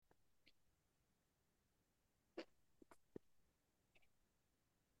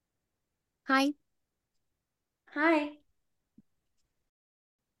Hi, Hi,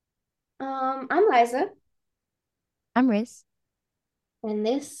 I'm Liza, I'm Riz. and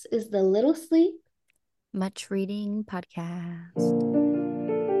this is the Little Sleep. Much Reading Podcast.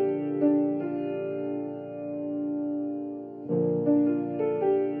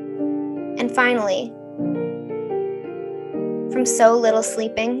 And finally, from so little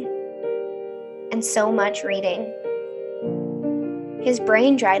sleeping and so much reading, his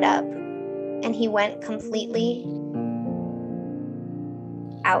brain dried up and he went completely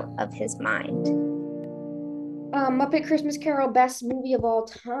out of his mind. Muppet Christmas Carol, best movie of all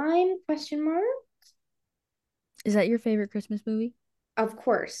time? Question mark. Is that your favorite Christmas movie? Of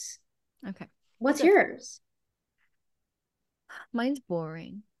course. Okay. What's Good. yours? Mine's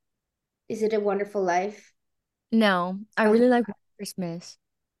boring. Is it A Wonderful Life? No, I Okay. really like White Christmas.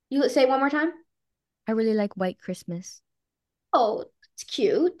 You say it one more time? I really like White Christmas. Oh, it's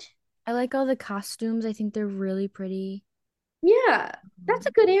cute. I like all the costumes. I think they're really pretty. Yeah, that's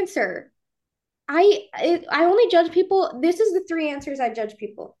a good answer. I only judge people. This is the three answers I judge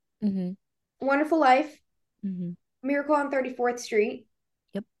people. Mm-hmm. Wonderful Life, Mm-hmm. Miracle on 34th Street,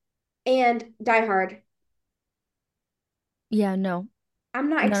 Yep. and Die Hard. Yeah, no, I'm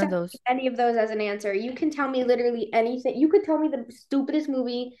not none of accepting those. any of those as an answer. You can tell me literally anything. You could tell me the stupidest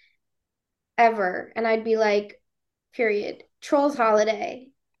movie ever, and I'd be like, period. Trolls Holiday.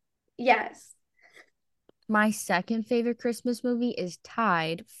 Yes. My second favorite Christmas movie is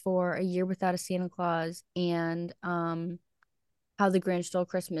tied for A Year Without a Santa Claus and How the Grinch Stole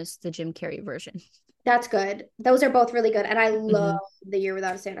Christmas, the Jim Carrey version. That's good. Those are both really good. And I love Mm-hmm. The Year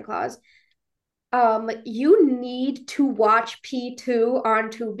Without a Santa Claus. You need to watch P2 on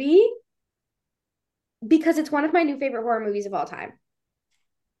Tubi because it's one of my new favorite horror movies of all time.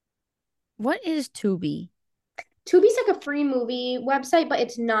 What is Tubi? Tubi's like a free movie website, but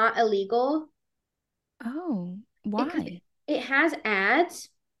it's not illegal. Oh, Because why? it has ads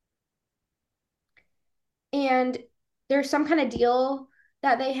and there's some kind of deal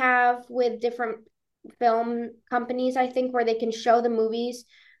that they have with different film companies, I think, where they can show the movies.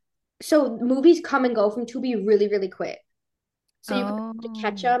 So movies come and go from Tubi really, really quick. So you can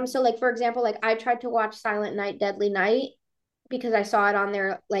catch Oh, them. So, like for example, like I tried to watch Silent Night, Deadly Night because I saw it on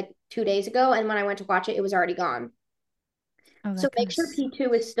there like 2 days ago, and when I went to watch it, it was already gone. oh, So that kind make of. sure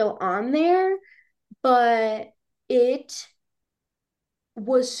P2 is still on there, but it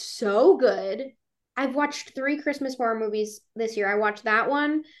was so good. I've watched three Christmas horror movies this year. I watched that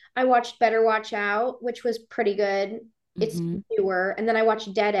one. I watched Better Watch Out, which was pretty good. It's Mm-hmm. newer. And then I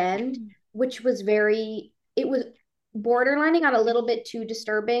watched Dead End, which was it was borderlining on a little bit too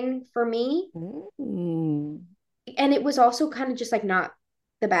disturbing for me. Ooh. And it was also kind of just like not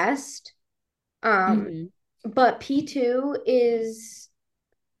the best. Um, Mm-hmm. but P2 is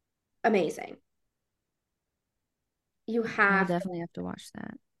amazing. You I will have to. definitely have to watch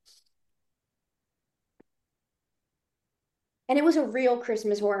that. And it was a real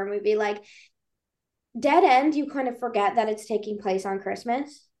Christmas horror movie. Like Dead End, you kind of forget that it's taking place on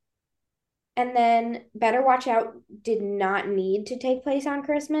Christmas. And then Better Watch Out did not need to take place on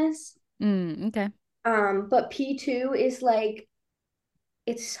Christmas. Okay. But P2 is like,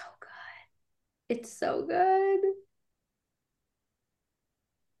 it's so good. It's so good.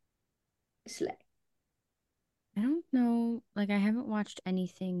 Slay. I don't know. Like, I haven't watched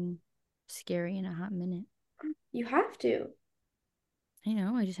anything scary in a hot minute. You have to. I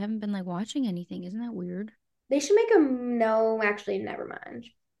know. I just haven't been like watching anything. Isn't that weird? They should make a no, actually, never mind.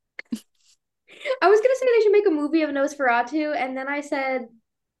 I was gonna say they should make a movie of Nosferatu, and then I said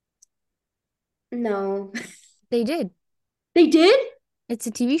no. They did. They did? It's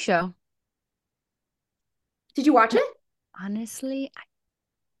a TV show. Did you watch But it? honestly,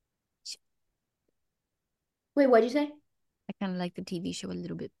 Wait, what'd you say? I kind of like the TV show a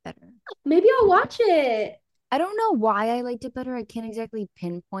little bit better. Maybe I'll watch it. I don't know why I liked it better. I can't exactly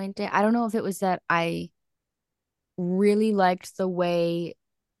pinpoint it. I don't know if it was that I really liked the way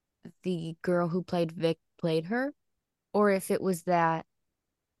the girl who played Vic played her, or if it was that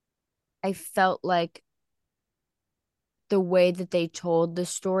I felt like the way that they told the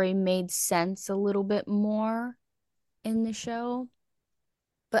story made sense a little bit more in the show.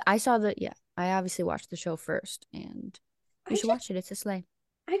 But I saw that, yeah, I obviously watched the show first, and you I should just watch it. It's a sleigh.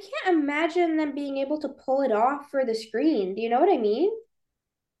 I can't imagine them being able to pull it off for the screen. Do you know what I mean?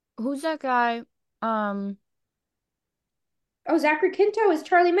 Who's that guy? Um, Oh, Zachary Quinto is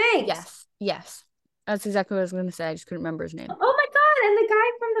Charlie Manx. yes, yes. That's exactly what I was going to say. I just couldn't remember his name. Oh my God, and the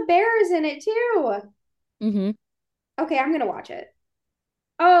guy from The Bear is in it too. Mm-hmm. Okay, I'm gonna watch it.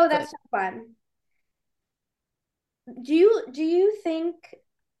 Oh, Good. that's so fun. Do you think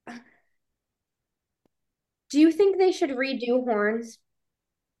Do you think they should redo horns?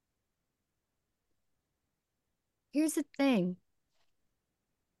 Here's the thing.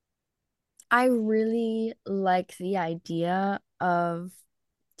 I really like the idea of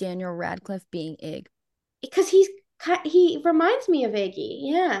Daniel Radcliffe being Ig. Because he reminds me of Iggy.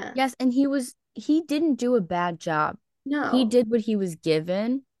 Yeah. Yes, and he didn't do a bad job. He No. did what he was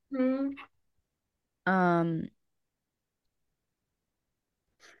given. Hmm. Um,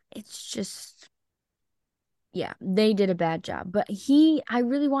 it's just yeah, they did a bad job. But I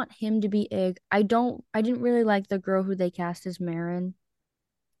really want him to be Ig. I didn't really like the girl who they cast as Marin.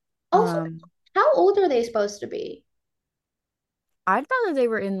 Also, Um, how old are they supposed to be? I thought that they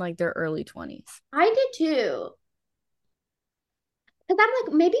were in like their early 20s. I did too. Because I'm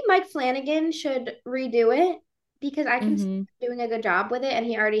like, maybe Mike Flanagan should redo it because I can see Mm-hmm. him doing a good job with it, and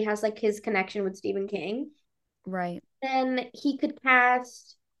he already has like his connection with Stephen King. Right. Then he could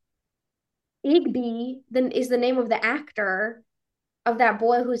cast Igby, then is the name of the actor of that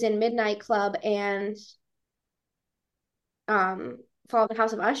boy who's in Midnight Club and um Fall of the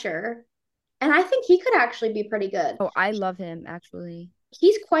House of Usher. And I think he could actually be pretty good. Oh, I love him actually.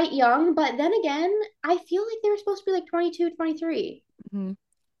 He's quite young, but then again, I feel like they were supposed to be like 22, 23. Hmm.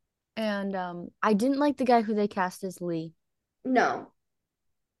 And I didn't like the guy who they cast as Lee. No.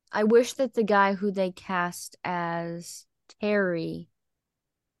 I wish that the guy who they cast as Terry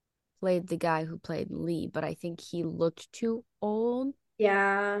played the guy who played Lee, but I think he looked too old.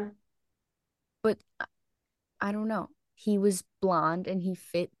 Yeah. But I don't know. He was blonde and he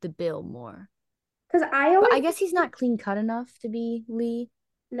fit the bill more. Because I But always I guess he's not clean cut enough to be Lee.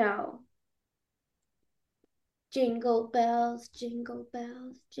 no. Jingle bells, jingle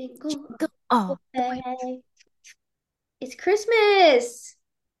all Go oh, the boy. way. It's Christmas.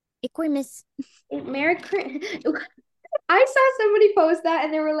 Equimus. Merry Christmas. I saw somebody post that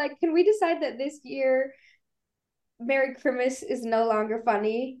and they were like, can we decide that this year Merry Christmas is no longer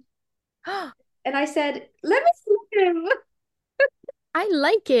funny? And I said, let me see him. I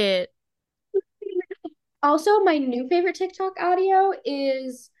like it. Also, my new favorite TikTok audio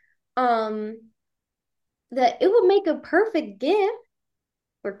is um that it would make a perfect gift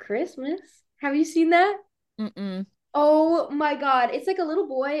for Christmas. Have you seen that? Mm-mm. Oh my God. It's like a little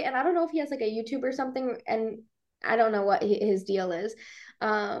boy, and I don't know if he has like a YouTube or something, and I don't know what his deal is.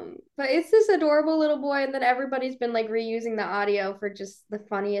 But it's this adorable little boy, and then everybody's been like reusing the audio for just the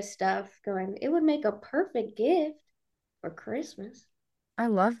funniest stuff, going, it would make a perfect gift for Christmas. I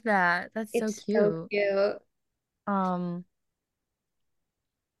love that. That's so It's so cute. cute. Um,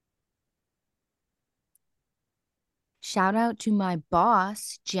 Shout out to my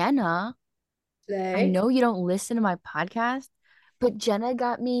boss, Jenna. I Slay. know you don't listen to my podcast, but Jenna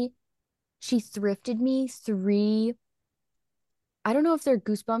she thrifted me three. I don't know if they're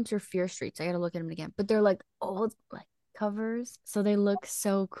Goosebumps or Fear Streets. I gotta look at them again, but they're like old like covers, so they look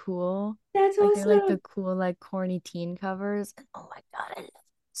so cool. That's Like they're like the awesome. cool like corny teen covers. And oh my God, I love it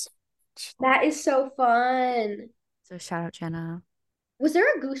so much. That is so fun. So shout out Jenna. Was there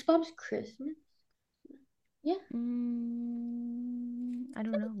a Goosebumps Christmas? Yeah. I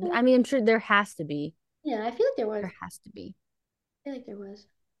don't know. I mean, I'm sure there has to be. Yeah, I feel like there was. There has to be. I feel like there was.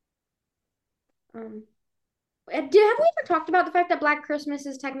 Um, have we ever talked about the fact that Black Christmas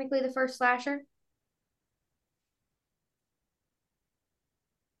is technically the first slasher?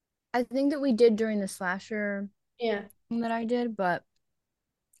 I think that we did during the slasher Yeah. thing that I did, but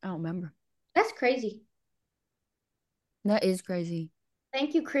I don't remember. That's crazy. That is crazy.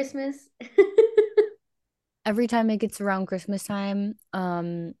 Thank you, Christmas. Every time it gets around Christmas time,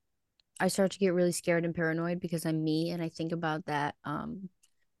 I start to get really scared and paranoid because I'm me and I think about that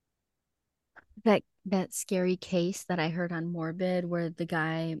scary case that I heard on Morbid where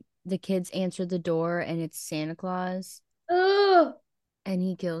the kids answer the door and it's Santa Claus Oh, and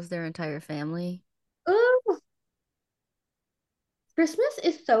he kills their entire family. oh. Christmas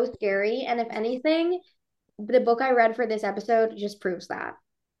is so scary. And if anything, the book I read for this episode just proves that.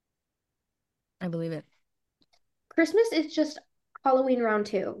 I believe it. Christmas is just Halloween round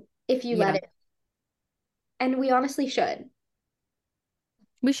two, if you let Yeah, it. And we honestly should.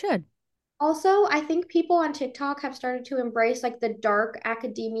 we should. Also, I think people on TikTok have started to embrace like the dark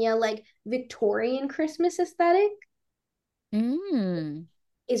academia, like Victorian Christmas aesthetic Mm.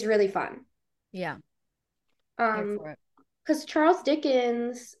 is really fun. Yeah, here Um, for it. because Charles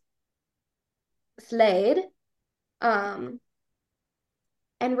Dickens slayed, um,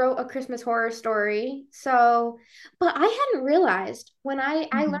 and wrote A Christmas Horror Story. So, but I hadn't realized when I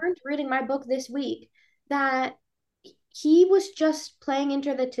Mhm. learned reading my book this week that he was just playing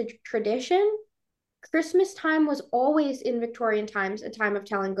into the tradition. Christmas time was always in Victorian times a time of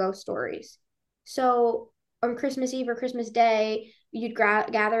telling ghost stories. So on Christmas Eve or Christmas Day, you'd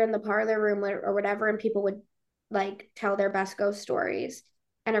gather in the parlor room or whatever, and people would like tell their best ghost stories.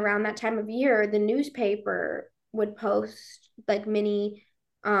 And around that time of year, the newspaper would post like mini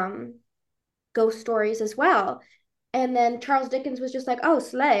um, ghost stories as well. And then Charles Dickens was just like, oh,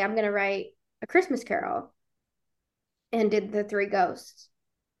 slay, I'm going to write a Christmas Carol, and did the three ghosts.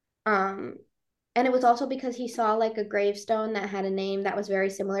 Um, and it was also because he saw like a gravestone that had a name that was very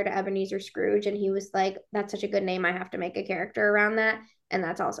similar to Ebenezer Scrooge. And he was like, that's such a good name. I have to make a character around that. And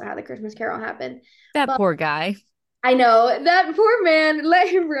that's also how the Christmas Carol happened. That But poor guy. I know that poor man, let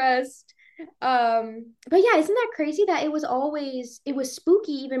him rest. But yeah, isn't that crazy that it was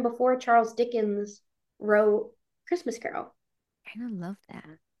spooky even before Charles Dickens wrote Christmas Carol? I kind of love that.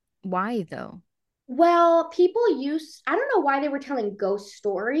 Why though? Well, I don't know why they were telling ghost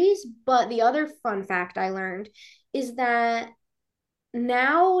stories, but the other fun fact I learned is that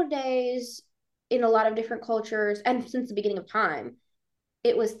nowadays, in a lot of different cultures, and since the beginning of time,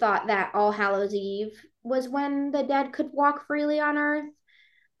 it was thought that All Hallows Eve was when the dead could walk freely on Earth.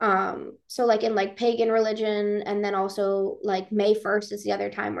 So like in like pagan religion, and then also like May 1st is the other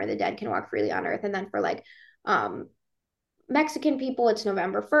time where the dead can walk freely on Earth. And then for like um Mexican people, it's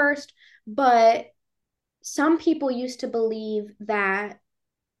November 1st. But some people used to believe that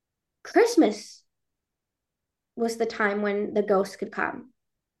Christmas was the time when the ghosts could come.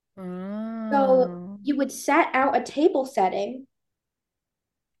 So Oh. you would set out a table setting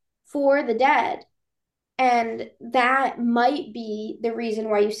for the dead. And that might be the reason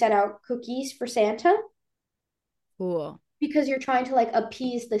why you set out cookies for Santa, Cool. because you're trying to like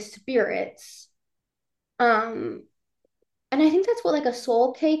appease the spirits. Um, and I think that's what like a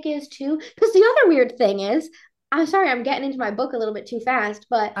soul cake is too. Because the other weird thing is, I'm sorry, I'm getting into my book a little bit too fast,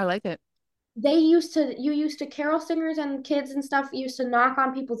 but I like it. you used to carol singers and kids and stuff used to knock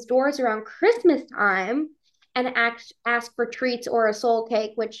on people's doors around Christmas time and ask for treats or a soul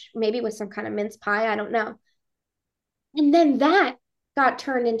cake, which maybe was some kind of mince pie, I don't know. And then that got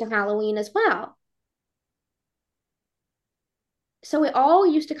turned into Halloween as well. So it all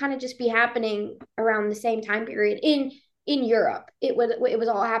used to kind of just be happening around the same time period in Europe. It was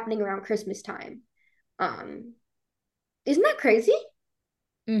all happening around Christmas time. Um, isn't that crazy?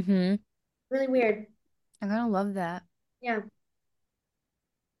 Mm-hmm. Really weird. I kind of love that. Yeah.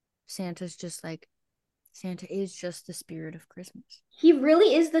 Santa's just like Santa is just the spirit of Christmas. He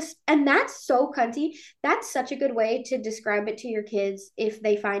really is this, and that's so cunty. That's such a good way to describe it to your kids if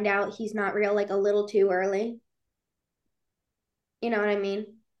they find out he's not real, like a little too early. You know what I mean?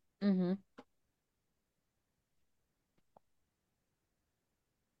 Mm-hmm.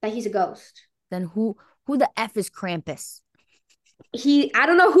 That he's a ghost. Then who the F is Krampus? I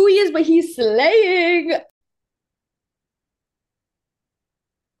don't know who he is, but he's slaying.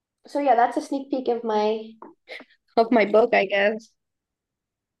 So yeah, that's a sneak peek of my book, I guess.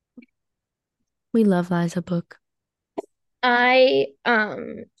 We love Liza book. I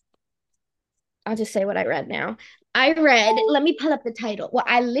I'll just say what I read now. I read, let me pull up the title. Well,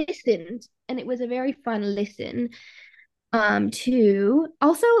 I listened, and it was a very fun listen. To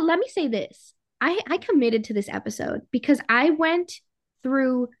also, let me say this. I committed to this episode because I went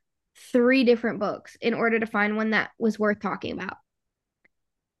through three different books in order to find one that was worth talking about.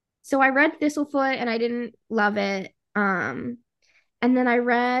 So I read Thistlefoot and I didn't love it. And then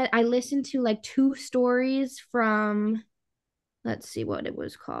I listened to like two stories from, let's see what it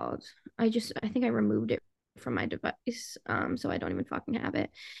was called. I think I removed it from my device. So I don't even fucking have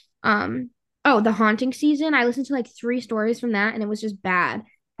it. Um, oh, The Haunting Season. I listened to like three stories from that and it was just bad.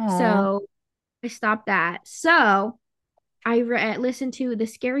 Aw. So I stopped that. So listened to The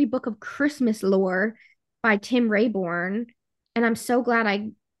Scary Book of Christmas Lore by Tim Rayborn. And I'm so glad I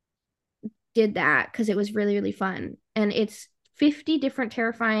did that because it was really, really fun. And it's 50 different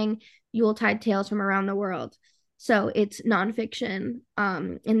terrifying Yuletide tales from around the world. So it's nonfiction.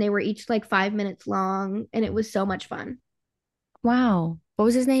 And they were each like 5 minutes long, and it was so much fun. Wow. What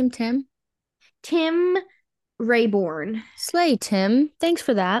was his name, Tim? Tim Rayborn. Slay, Tim. Thanks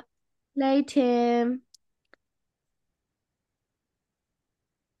for that. Lay Tim.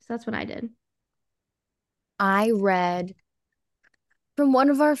 So that's what I did. I read from one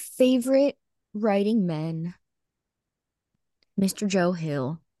of our favorite writing men, Mr. Joe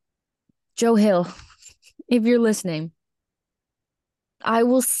Hill. Joe Hill, if you're listening, I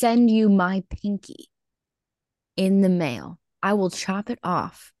will send you my pinky in the mail. I will chop it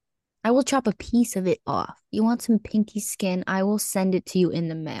off. I will chop a piece of it off. You want some pinky skin? I will send it to you in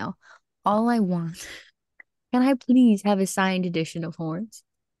the mail. All I want. Can I please have a signed edition of Horns?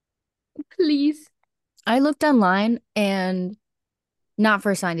 Please. I looked online and Not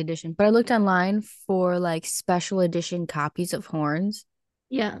for a signed edition, but I looked online for like special edition copies of horns,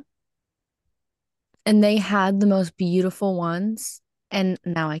 Yeah. and they had the most beautiful ones, and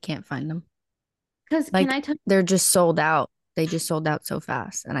now I can't find them. Because can Like I tell they're just sold out. They just sold out so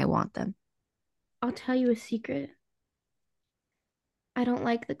fast, and I want them. I'll tell you a secret. I don't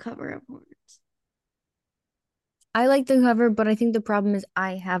like the cover of horns. I like the cover, but I think the problem is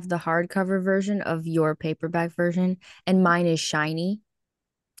I have the hardcover version of your paperback version, and mine is shiny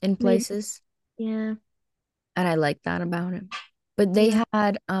in Maybe. places, Yeah. and I like that about it. But they Yeah.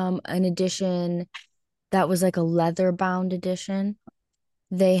 had an edition that was like a leather bound edition.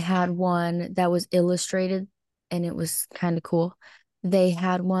 They had one that was illustrated and it was kind of cool. They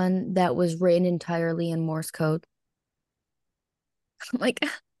had one that was written entirely in Morse code. I'm like,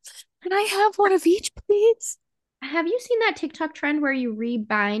 can I have one of each, please? Have you seen that TikTok trend where you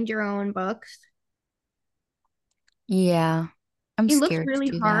rebind your own books? Yeah, I'm It looks scared to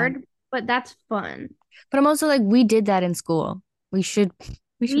really do that. hard, but that's fun. But I'm also like, we did that in school. We should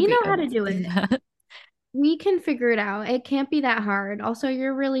we should We be know how able to to do do it. that We can figure it out. It can't be that hard. Also,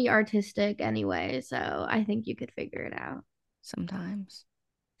 you're really artistic anyway, so I think you could figure it out. sometimes.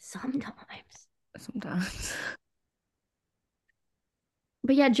 Sometimes. Sometimes.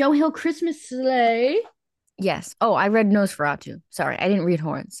 But yeah, Joe Hill Christmas Sleigh. Yes. Oh, I read Nosferatu. Sorry, I didn't read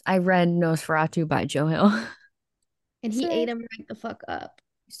Horns. I read Nosferatu by Joe Hill. And he ate Sick. him right the fuck up.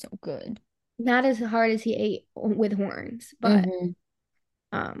 So good. Not as hard as he ate with horns, but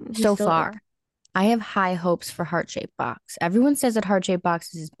Hmm. he So still ate. far, I have high hopes for Heart Shaped Box. Everyone says that Heart Shaped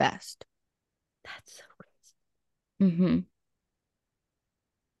Box is his best. That's so crazy. Hmm.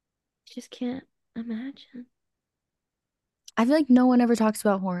 Just can't imagine. I feel like no one ever talks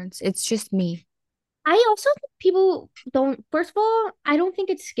about horns. It's just me. I also think people don't, first of all, I don't think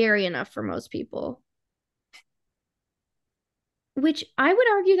it's scary enough for most people, which I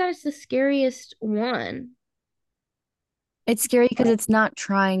would argue that it's the scariest one. It's scary because it's not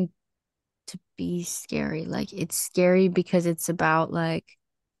trying to be scary. Like it's scary because it's about like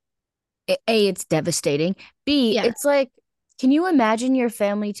A, it's devastating. B, Yeah, it's like, can you imagine your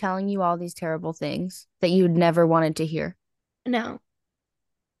family telling you all these terrible things that you'd never wanted to hear? no.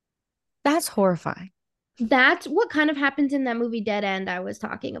 That's horrifying. That's what kind of happens in that movie Dead End I was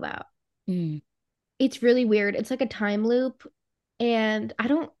talking about. Mm. It's really weird. It's like a time loop and I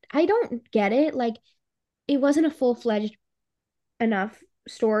don't get it. Like it wasn't a full-fledged enough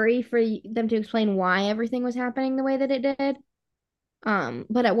story for them to explain why everything was happening the way that it did.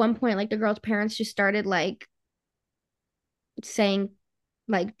 But at one point like the girl's parents just started like saying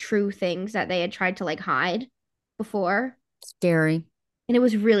like true things that they had tried to like hide before, Scary. and it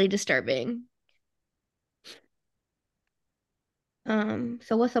was really disturbing.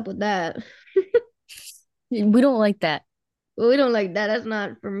 So what's up with that? We don't like that. Well, we don't like that. That's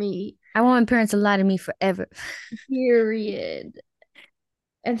not for me. I want my parents to lie to me forever. Period.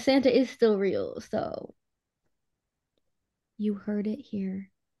 And Santa is still real, so you heard it here.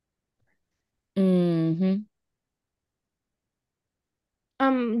 Hmm.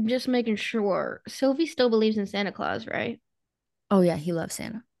 I'm just making sure. Sylvie still believes in Santa Claus, right? Oh yeah, he loves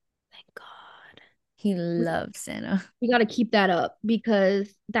Santa. Thank God. He We, loves Santa. we got to keep that up because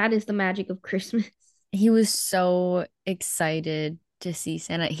that is the magic of Christmas. He was so excited to see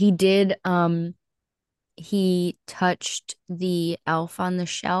Santa. He touched the elf on the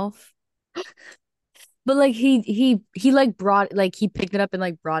shelf. But like he like brought like he picked it up and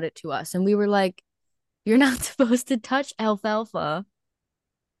like brought it to us and we were like, you're not supposed to touch Alfalfa.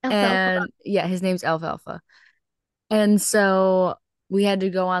 Alfalfa. And yeah, his name's Alfalfa. And so we had to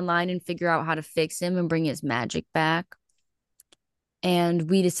go online and figure out how to fix him and bring his magic back. And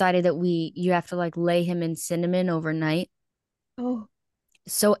we decided that you have to like lay him in cinnamon overnight. Oh,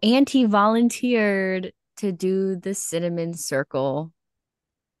 So Auntie volunteered to do the cinnamon circle.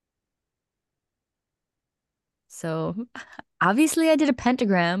 So obviously I did a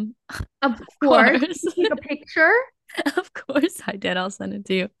pentagram. of Of course. course. Take a picture. Of course I did. I'll send it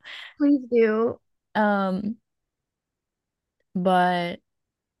to you. Please do. Um, but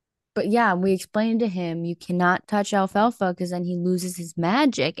yeah, we explained to him you cannot touch alfalfa because then he loses his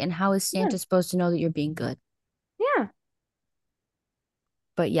magic. And how is Yeah. Santa supposed to know that you're being good? Yeah.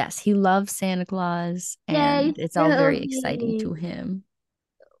 But yes, he loves Santa Claus Yay, and it's all very exciting Sylvie. to him.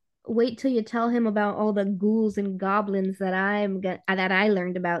 Wait till you tell him about all the ghouls and goblins that I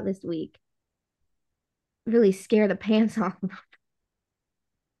learned about this week. Really scare the pants off of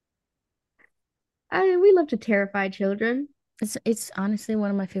 'em. We love to terrify children. It's honestly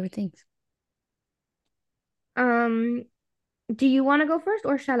one of my favorite things. Um, do you want to go first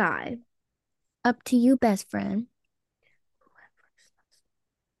or shall I? Up to you, best friend.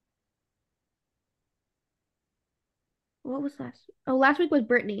 what was last? Oh, last week was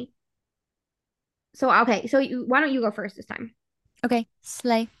Brittany. So okay, so why don't you go first this time? Okay,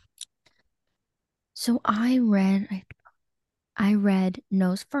 slay. So I read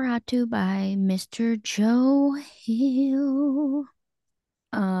Nosferatu by Mr. Joe Hill.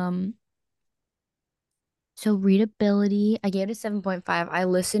 Um, so readability, I gave it a 7.5. I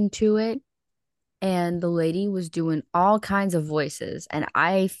listened to it and the lady was doing all kinds of voices, and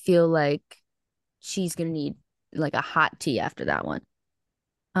I feel like she's gonna need like a hot tea after that one.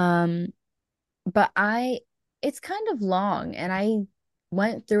 Um, but it's kind of long, and I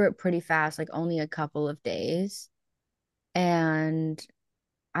went through it pretty fast, like only a couple of days, and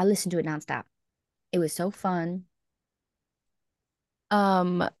I listened to it nonstop. It was so fun.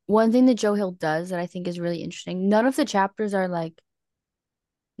 One thing that Joe Hill does that I think is really interesting, none of the chapters are like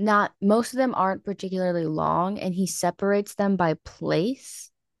not most of them aren't particularly long, and he separates them by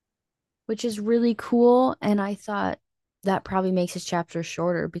place, which is really cool. And I thought that probably makes his chapters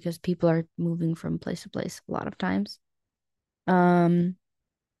shorter because people are moving from place to place a lot of times. Um,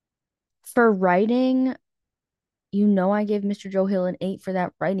 for writing, I gave Mr. Joe Hill an 8 for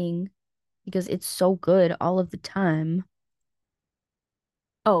that writing because it's so good all of the time.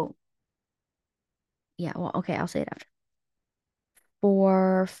 Oh, yeah, well, okay, I'll say it after.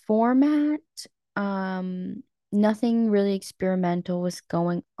 For format, um, nothing really experimental was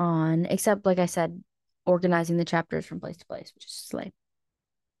going on, except, like I said, organizing the chapters from place to place, which is like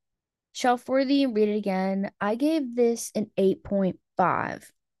shelf worthy. Read it again. I gave this an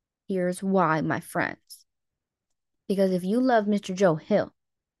 8.5. Here's why, my friends. Because if you love Mr. Joe Hill,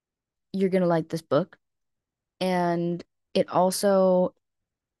 you're gonna like this book. And it also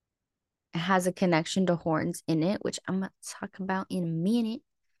has a connection to horns in it, which I'm gonna talk about in a minute.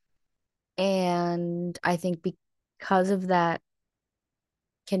 And I think because of that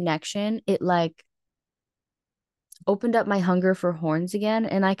connection, it like opened up my hunger for horns again.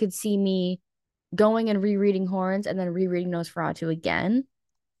 And I could see me going and rereading Horns and then rereading Nosferatu again.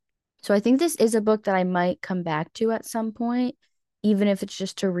 So I think this is a book that I might come back to at some point, even if it's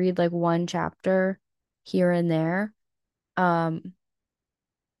just to read like one chapter here and there. Um,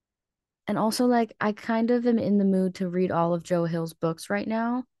 and also like I kind of am in the mood to read all of Joe Hill's books right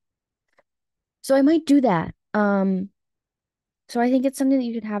now. So I might do that. So I think it's something that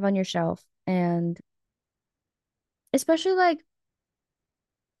you could have on your shelf. And especially like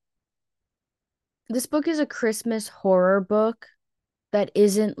this book is a Christmas horror book that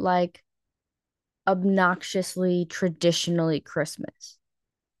isn't like obnoxiously traditionally Christmas.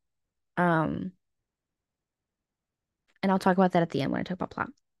 Um, and I'll talk about that at the end when I talk about plot.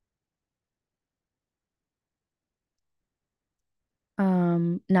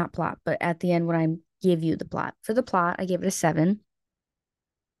 Not plot, but at the end when I give you the plot. For the plot, I gave it a 7.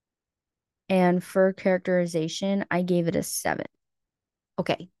 And for characterization, I gave it a 7.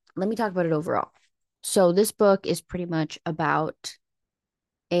 Okay, let me talk about it overall. So this book is pretty much about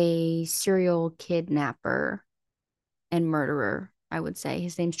a serial kidnapper and murderer, I would say.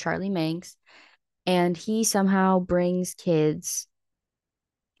 His name's Charlie Manx, and he somehow brings kids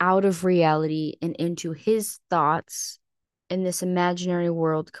out of reality and into his thoughts in this imaginary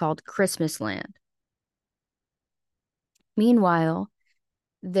world called Christmas Land. Meanwhile,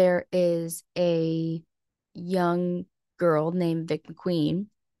 there is a young girl named Vic McQueen,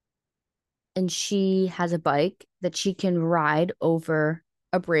 and she has a bike that she can ride over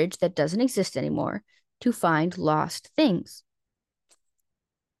a bridge that doesn't exist anymore to find lost things.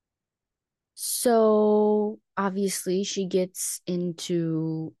 So obviously, she gets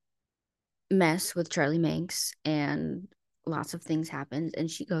into mess with Charlie Manx, and lots of things happen, and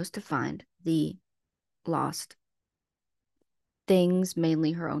she goes to find the lost things,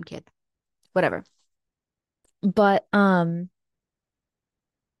 mainly her own kid. Whatever. But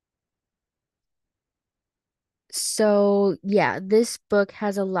so yeah, this book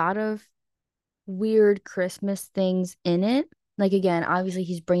has a lot of weird Christmas things in it. Like again, obviously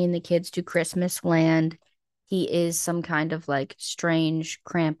he's bringing the kids to Christmas land. He is some kind of like strange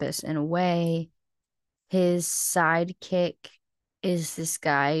Krampus in a way. His sidekick is this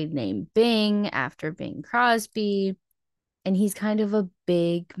guy named Bing after Bing Crosby. And he's kind of a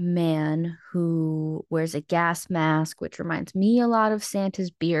big man who wears a gas mask, which reminds me a lot of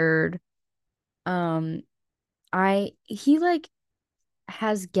Santa's beard. Um, he like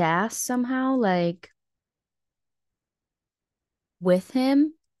has gas somehow, like with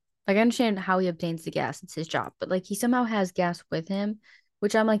him. Like I understand how he obtains the gas, it's his job, but like he somehow has gas with him,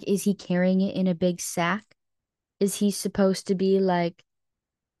 which I'm like, is he carrying it in a big sack? Is he supposed to be like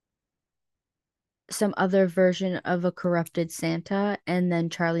some other version of a corrupted Santa and then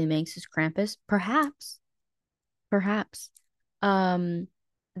Charlie Manx is Krampus? Perhaps. Perhaps. Um,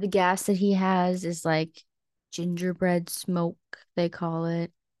 the gas that he has is like gingerbread smoke, they call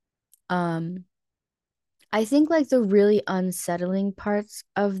it. Um, I think like the really unsettling parts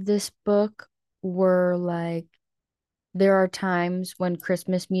of this book were like there are times when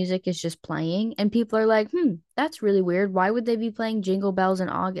Christmas music is just playing and people are like, that's really weird. Why would they be playing Jingle Bells in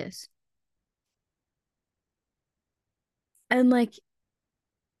August? And like,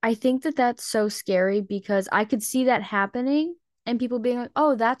 I think that that's so scary because I could see that happening and people being like,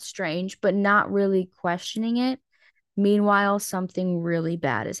 oh, that's strange, but not really questioning it. Meanwhile, something really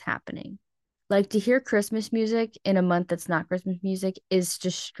bad is happening. Like to hear Christmas music in a month that's not Christmas music is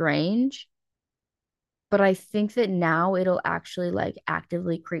just strange. But I think that now it'll actually like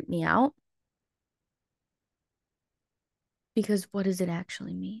actively creep me out because what does it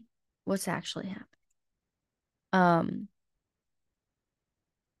actually mean? What's actually happening? Um,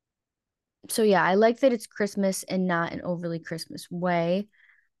 so yeah, I like that it's Christmas and not an overly Christmas way.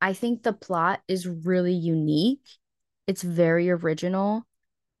 I think the plot is really unique. It's very original.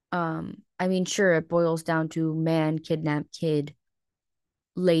 I mean, sure, it boils down to man kidnap kid,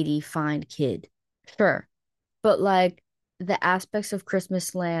 lady find kid. Sure. But like the aspects of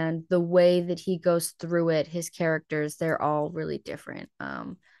Christmas Land, the way that he goes through it, his characters, they're all really different.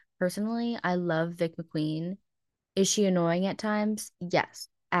 Personally, I love Vic McQueen. Is she annoying at times? Yes,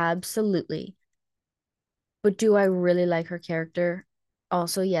 absolutely. But do I really like her character?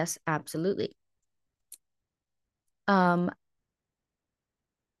 Also, yes, absolutely. Um,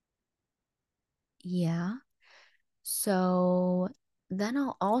 yeah. So then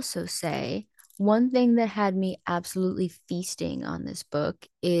I'll also say one thing that had me absolutely feasting on this book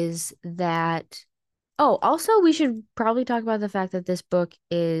is that, oh, also we should probably talk about the fact that this book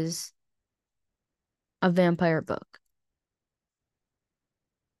is a vampire book.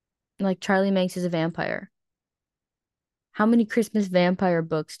 Like Charlie Manx is a vampire. How many Christmas vampire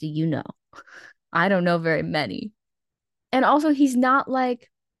books do you know? I don't know very many. And also he's not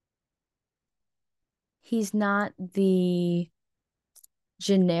the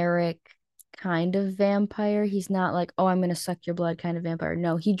generic kind of vampire. He's not like, oh, I'm going to suck your blood kind of vampire.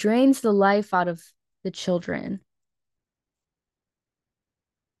 No, he drains the life out of the children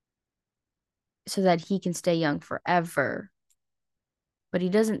so that he can stay young forever. But he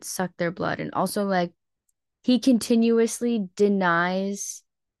doesn't suck their blood. And also, like, he continuously denies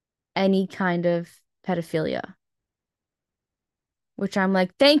any kind of pedophilia, which I'm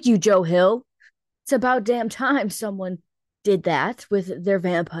like, thank you, Joe Hill. It's about damn time someone did that with their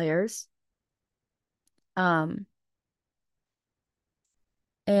vampires. Um,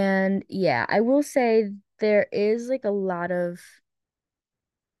 and yeah, I will say there is like a lot of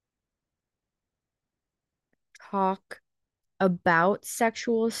talk about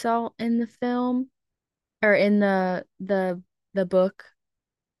sexual assault in the film or in the book.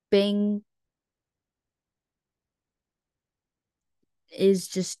 Bing is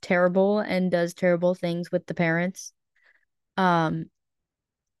just terrible and does terrible things with the parents. Um,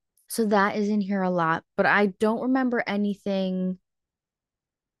 so that is in here a lot, but I don't remember anything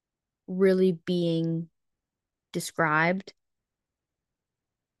really being described.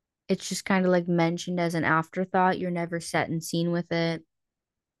 It's just kind of like mentioned as an afterthought. You're never set and seen with it.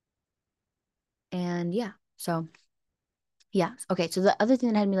 And yeah, so yeah. Okay, so the other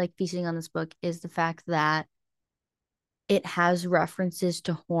thing that had me like feasting on this book is the fact that it has references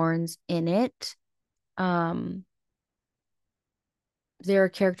to horns in it. Um, there are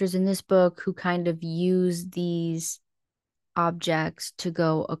characters in this book who kind of use these objects to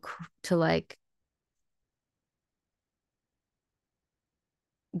to like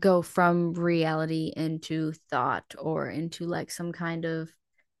go from reality into thought or into like some kind of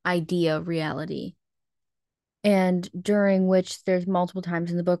idea of reality. And during which there's multiple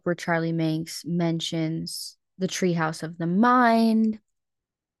times in the book where Charlie Manx mentions the treehouse of the mind,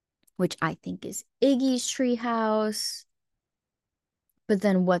 which I think is Iggy's treehouse. But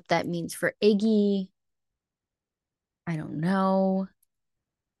then what that means for Iggy, I don't know.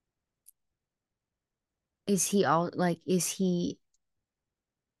 Is he all like, is he,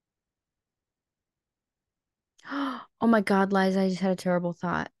 oh my God, Liza, I just had a terrible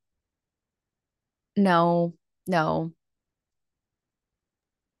thought. No, no.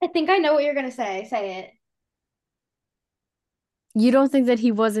 I think I know what you're gonna say. Say it. You don't think that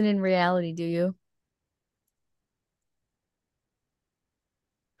he wasn't in reality, do you?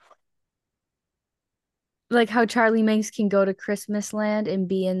 Like how Charlie Manx can go to Christmas land and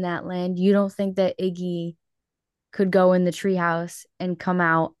be in that land. You don't think that Iggy could go in the treehouse and come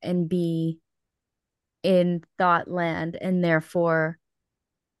out and be in Thought Land, and therefore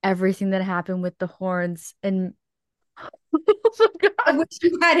everything that happened with the horns and Oh my I God. wish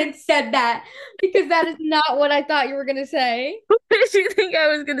you hadn't said that because that is not what I thought you were gonna say. What did you think I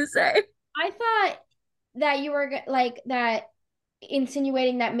was gonna say? I thought that you were like that,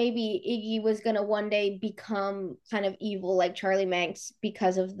 insinuating that maybe Iggy was gonna one day become kind of evil like Charlie Manx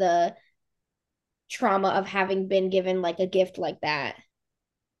because of the trauma of having been given like a gift like that.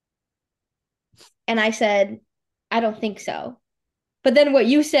 And I said, I don't think so. But then what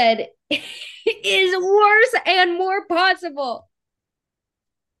you said is worse and more possible.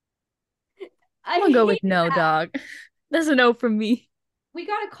 I I'm gonna go hate with no, that. dog. That's a no from me. We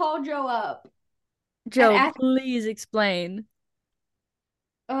gotta call Joe up and Joe, ask. please explain.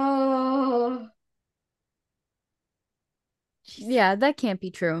 Oh, Yeah, that can't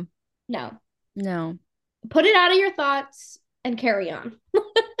be true. no. No. Put it out of your thoughts and carry on.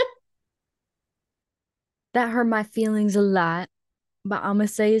 That hurt my feelings a lot, but I'm gonna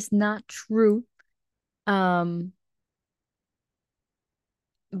say it's not true. Um,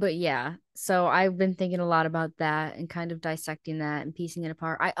 but yeah, so I've been thinking a lot about that and kind of dissecting that and piecing it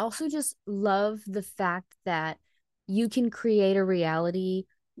apart. I also just love the fact that you can create a reality,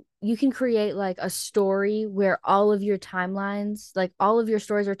 you can create like a story where all of your timelines, like all of your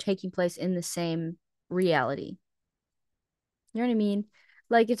stories are taking place in the same reality. You know what I mean?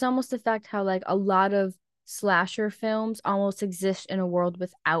 Like it's almost the fact how like a lot of slasher films almost exist in a world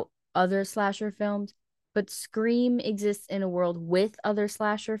without other slasher films, but Scream exists in a world with other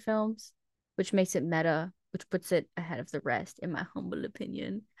slasher films, which makes it meta, which puts it ahead of the rest, in my humble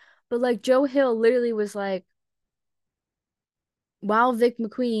opinion. But like Joe Hill literally was like, while Vic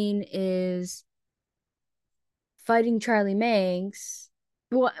McQueen is fighting Charlie Manx,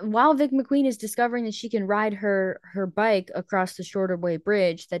 well, while Vic McQueen is discovering that she can ride her bike across the Shorterway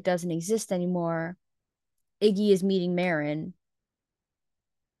Bridge that doesn't exist anymore, Iggy is meeting Marin.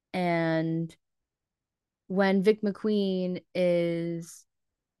 And when Vic McQueen is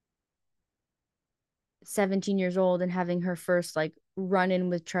 17 years old and having her first like run in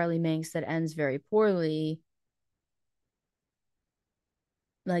with Charlie Manx that ends very poorly,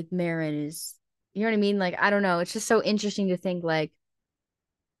 like Marin is, you know what I mean? Like, I don't know. It's just so interesting to think like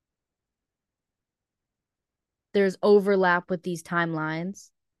there's overlap with these timelines.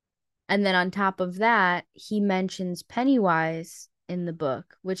 And then on top of that, he mentions Pennywise in the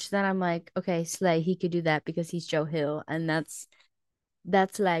book, which then I'm like, okay, Slay, he could do that because he's Joe Hill. And that's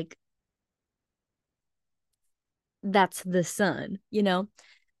like that's the son, you know?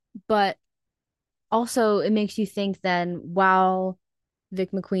 But also it makes you think then while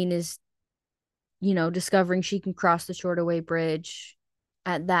Vic McQueen is, discovering she can cross the Shorterway Bridge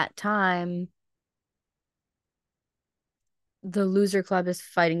at that time, the loser club is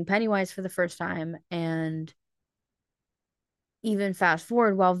fighting Pennywise for the first time. And even fast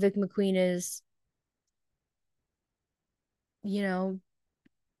forward while Vic McQueen is, you know,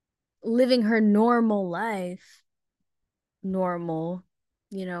 living her normal life, normal,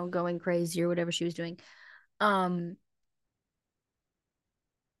 going crazy or whatever she was doing. Um,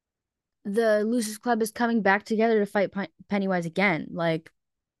 the Losers Club is coming back together to fight Pennywise again. Like,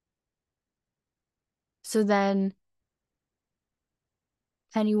 so then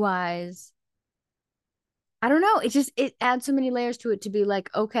Pennywise, I don't know. It adds so many layers to it to be like,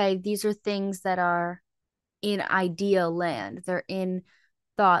 okay, these are things that are in idea land. They're in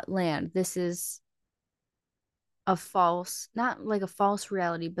thought land. This is a false, not like a false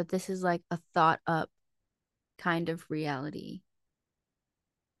reality, but this is like a thought up kind of reality.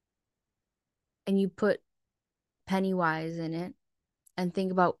 And you put Pennywise in it and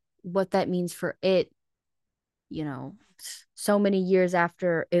think about what that means for it, you know, so many years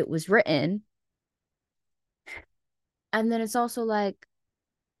after it was written. And then it's also like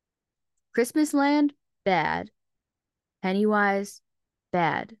Christmas Land, bad. Pennywise,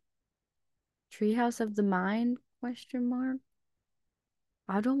 bad. Treehouse of the Mind, question mark.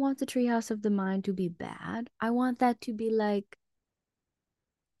 I don't want the Treehouse of the Mind to be bad. I want that to be like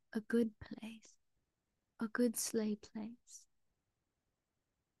a good place, a good sleigh place.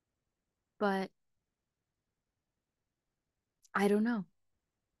 But I don't know.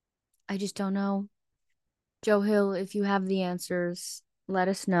 I just don't know. Joe Hill, if you have the answers, let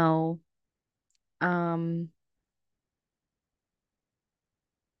us know. Um,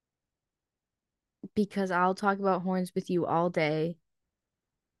 because I'll talk about horns with you all day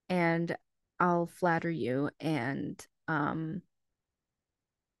and I'll flatter you and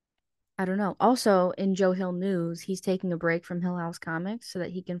I don't know. Also, in Joe Hill news, he's taking a break from Hill House Comics so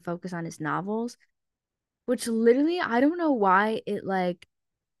that he can focus on his novels, which literally I don't know why it like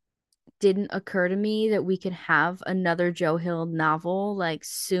didn't occur to me that we could have another Joe Hill novel like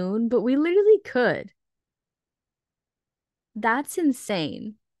soon, but we literally could. That's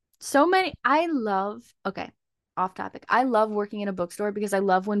insane. So many. I love, okay, off topic. I love working in a bookstore because I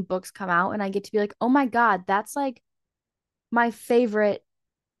love when books come out and I get to be like, oh my God, that's like my favorite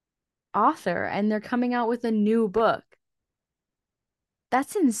author and they're coming out with a new book.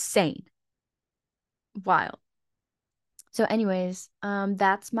 That's insane. Wild. So, anyways,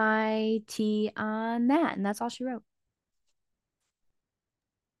 that's my tea on that, and that's all she wrote.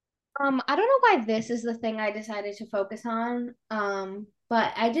 I don't know why this is the thing I decided to focus on.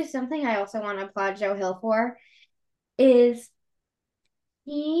 But I just something I also want to applaud Joe Hill for is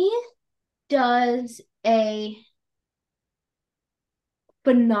he does a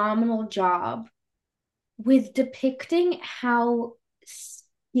phenomenal job with depicting how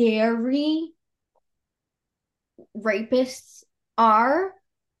scary rapists are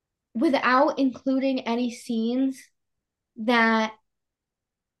without including any scenes that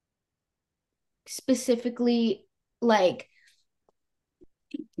specifically like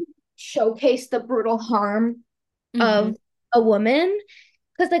showcase the brutal harm Mm-hmm. of a woman.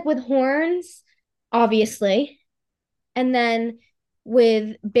 Because, like, with horns, obviously, and then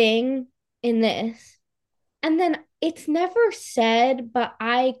with Bing in this, and then it's never said, but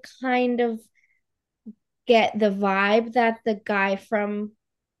I kind of get the vibe that the guy from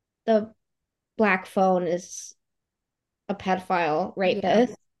the black phone is a pedophile Yeah.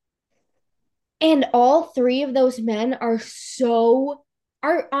 rapist. And all three of those men are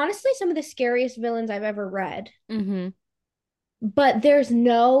honestly some of the scariest villains I've ever read. Mm-hmm. But there's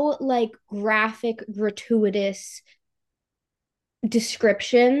no like graphic, gratuitous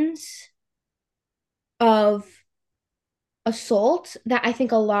descriptions of assault that I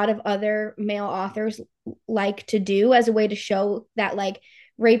think a lot of other male authors like to do as a way to show that like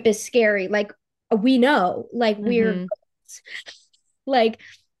rape is scary. Like we know, like we're Mm-hmm. like,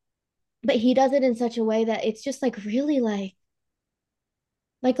 but he does it in such a way that it's just like really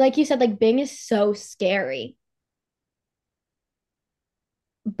like you said, like Bing is so scary,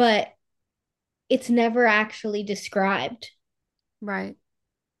 but it's never actually described. Right.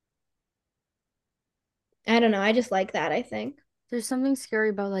 I don't know. I just like that, I think. There's something scary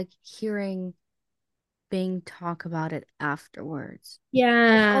about like hearing Bing talk about it afterwards. Like, oh,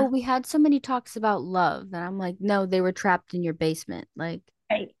 Yeah. we had so many talks about love. And I'm like, no, they were trapped in your basement. Right.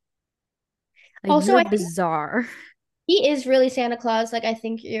 Like Also, you're I think bizarre. he is really Santa Claus. Like, I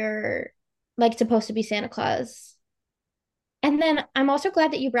think you're like supposed to be Santa Claus. And then I'm also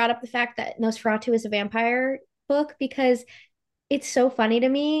glad that you brought up the fact that Nosferatu is a vampire book because it's so funny to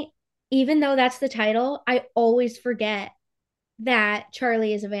me. Even though that's the title, I always forget that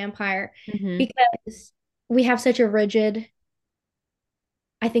Charlie is a vampire Mm-hmm. because we have such a rigid,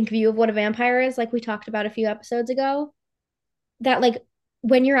 I think, view of what a vampire is, like we talked about a few episodes ago, that like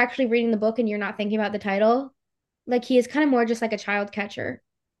when you're actually reading the book and you're not thinking about the title, like he is kind of more just like a child catcher.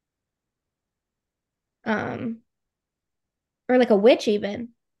 Um, or like a witch even.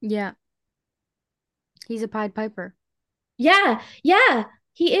 Yeah. He's a Pied Piper. Yeah, yeah,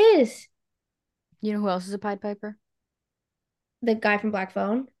 he is. You know who else is a Pied Piper? The guy from Black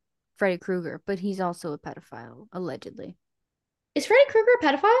Phone. Freddy Krueger, but he's also a pedophile, allegedly. Is Freddy Krueger a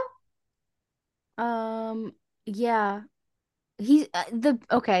pedophile? Um, yeah. He's the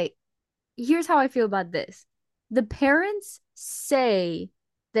okay. Here's how I feel about this. The parents say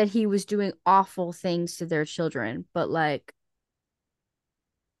that he was doing awful things to their children, but like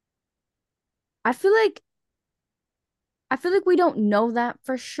I feel like I feel like we don't know that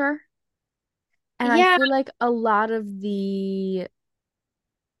for sure. And Yeah. I feel like a lot of the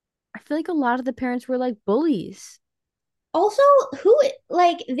parents were like bullies. Also, who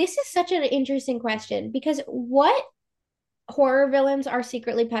like this is such an interesting question because what horror villains are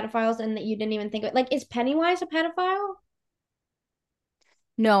secretly pedophiles and that you didn't even think of? Like, is Pennywise a pedophile?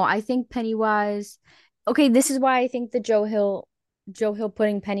 No, I think Pennywise. Okay, this is why I think the Joe Hill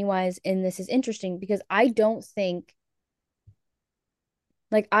putting Pennywise in this is interesting because I don't think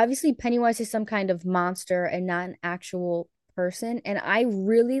like obviously Pennywise is some kind of monster and not an actual person. And I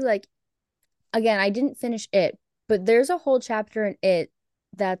really like again, I didn't finish it, but there's a whole chapter in it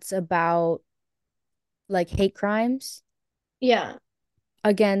that's about like hate crimes Yeah.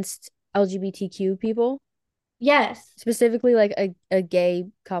 against LGBTQ people, Yes. specifically like a gay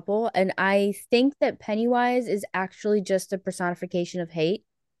couple. And I think that Pennywise is actually just a personification of hate.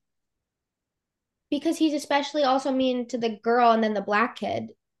 Because he's especially also mean to the girl and then the black kid.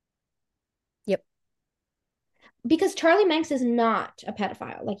 Yep. Because Charlie Manx is not a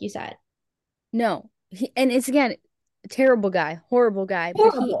pedophile, like you said. No. And it's again, terrible guy, horrible guy, but he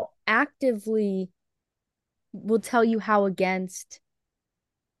Horrible. actively will tell you how against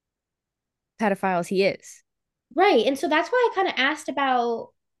pedophiles he is. Right. And so that's why I kind of asked about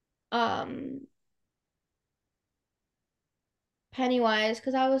um Pennywise,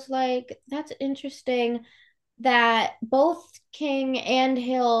 because I was like, that's interesting that both King and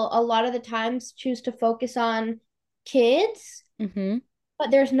Hill a lot of the times choose to focus on kids, Mm-hmm.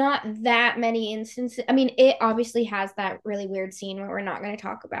 but there's not that many instances. I mean, it obviously has that really weird scene where we're not going to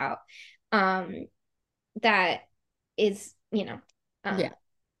talk about, um, that is, uh,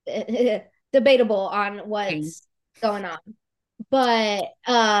 Yeah. debatable on Pain. what's going on. But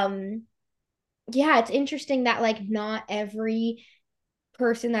yeah, it's interesting that like not every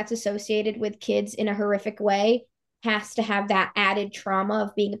person that's associated with kids in a horrific way has to have that added trauma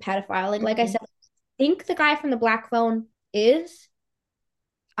of being a pedophile. Like I Mhm. said, I think the guy from the Black Phone is,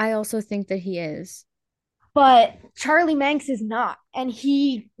 I also think that he is. but Charlie Manx is not, and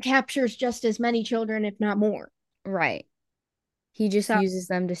he captures just as many children, if not more. Right. He just So, uses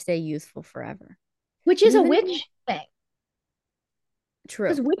them to stay youthful forever. which And is a even witch thing, true.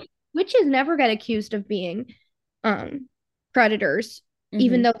 because witches never get accused of being um predators, Mm-hmm.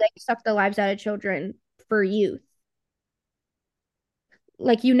 even though they suck the lives out of children for youth.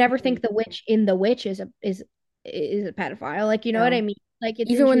 Like you never think the witch in the witch is a pedophile. Like you know what I No. mean? Like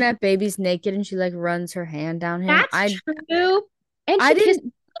it's Even when interesting. that baby's naked and she like runs her hand down him, That's true. And I she kissed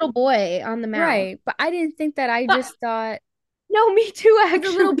didn't the little boy on the mouth. right, but I didn't think that. I But just thought no, me too, with the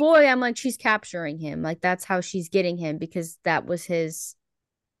little actually. boy, I'm like she's capturing him. Like that's how she's getting him because that was his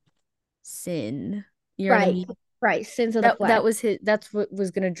sin. You know what I Right, mean? right. Sins of the That flesh. was his that's what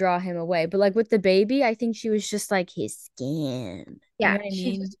was gonna draw him away. But like with the baby, I think she was just like his skin. You Yeah, know what I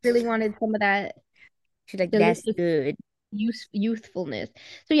she mean? just really wanted some of that She's like, that's delicious good. youthfulness.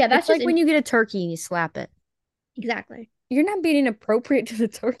 So yeah, It's that's just like when you get a turkey and you slap it. exactly. You're not being inappropriate to the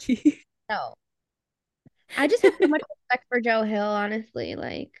turkey. No, I just have so much respect for Joe Hill, honestly.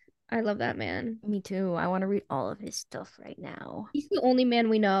 Like, I love that man. Me too. I want to read all of his stuff right now. He's the only man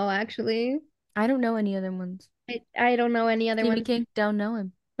we know, actually. I don't know any other ones. I don't know any other Stephen ones. King, don't know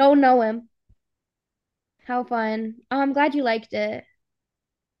him. Don't know him. How fun. Oh, I'm glad you liked it.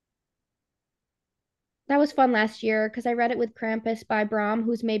 That was fun last year because I read it with Krampus by Brahm,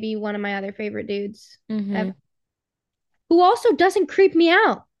 who's maybe one of my other favorite dudes Mm-hmm. ever. Who also doesn't creep me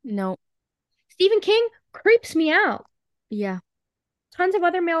out. No. Stephen King creeps me out. Yeah. Tons of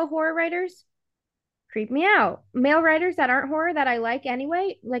other male horror writers creep me out. Male writers that aren't horror that I like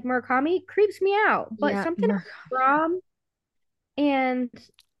anyway, like Murakami, creeps me out. But Yeah. something about Brahm and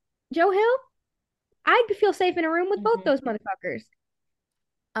Joe Hill, I'd feel safe in a room with both Mm-hmm. those motherfuckers.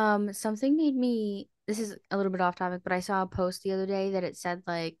 Something made me, this is a little bit off topic, but I saw a post the other day that it said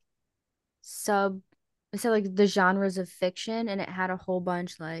like sub, it said like the genres of fiction and it had a whole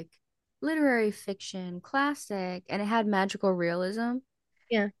bunch like literary fiction, classic, and it had magical realism.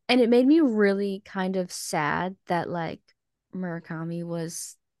 Yeah. And it made me really kind of sad that like Murakami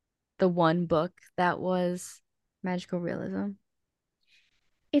was the one book that was magical realism.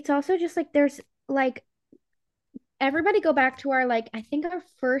 It's also just like there's like everybody go back to our like I think our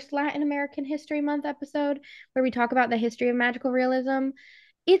first Latin American History Month episode where we talk about the history of magical realism.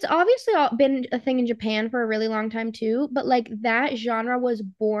 It's obviously been a thing in Japan for a really long time too, but like that genre was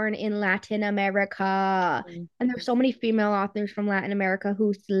born in Latin America. Mm. And there's so many female authors from Latin America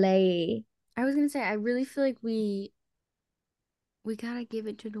who slay. I was gonna say, I really feel like we gotta give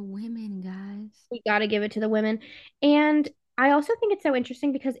it to the women, guys. We got to give it to the women. And I also think it's so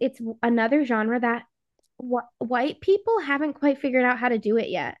interesting because it's another genre that white people haven't quite figured out how to do it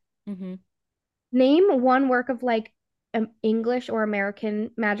yet. Mm-hmm. Name one work of like English or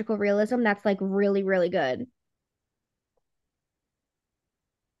American magical realism that's like really, really good.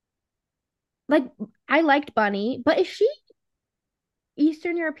 Like I liked Bunny, but is she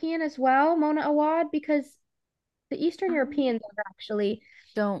Eastern European as well, Mona Awad? Because the Eastern Um, Europeans are actually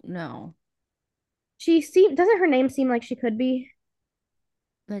don't know. she seem doesn't her name seem like she could be?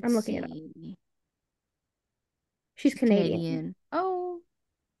 Let's I'm looking it up. see. She's She's Canadian. Canadian. Oh,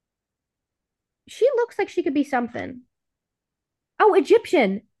 She looks like she could be something. Oh,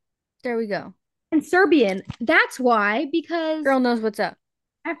 Egyptian there we go. and Serbian. That's why, because Girl knows what's up.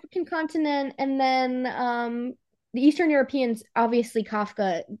 African continent and then the Eastern Europeans, obviously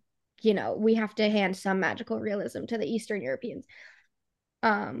Kafka, we have to hand some magical realism to the Eastern Europeans.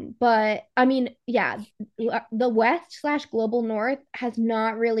 But I mean, yeah, the West slash global North has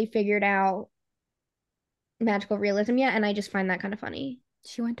not really figured out magical realism yet, and I just find that kind of funny.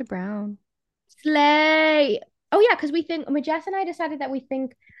 She went to Brown. Slay. Oh yeah, because we think Majess and I decided that we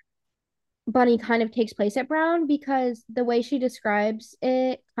think Bunny kind of takes place at Brown because the way she describes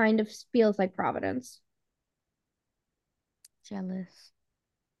it kind of feels like Providence. Jealous.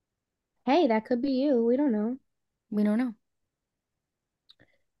 Hey, that could be you. We don't know. We don't know.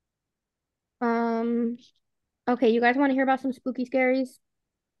 Um, okay, you guys want to hear about some spooky scaries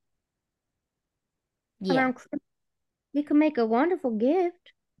Yeah. around Christmas? We can make a wonderful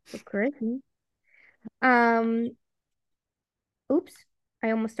gift for Christmas. Um, oops,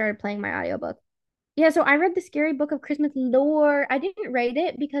 I almost started playing my audiobook. Yeah, so I read the Scary Book of Christmas Lore. I didn't rate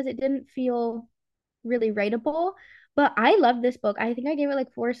it because it didn't feel really rateable, but I love this book. I think I gave it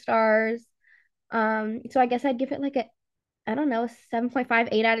like 4 stars. So I guess I'd give it like a, I don't know, 7.5,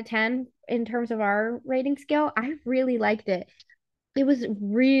 8 out of 10 in terms of our rating scale. I really liked it. It was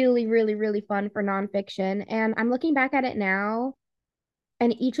really, really, really fun for nonfiction. And I'm looking back at it now,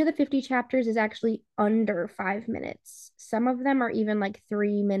 and each of the 50 chapters is actually under 5 minutes. Some of them are even like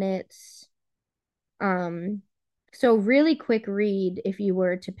 3 minutes. Um, so really quick read if you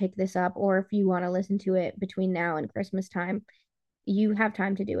were to pick this up, or if you want to listen to it between now and Christmas time, you have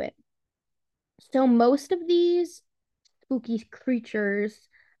time to do it. So most of these spooky creatures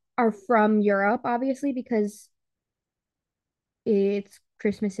are from Europe, obviously, because it's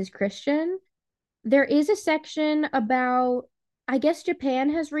Christmas is Christian. There is a section about, I guess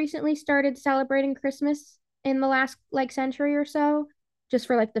Japan has recently started celebrating Christmas in the last like century or so, just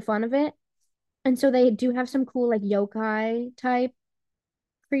for like the fun of it. And so they do have some cool like yokai type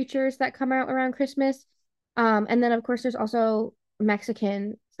creatures that come out around Christmas. And then of course there's also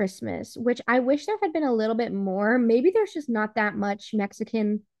Mexican Christmas, which I wish there had been a little bit more. Maybe there's just not that much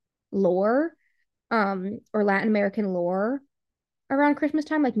Mexican lore, or Latin American lore around Christmas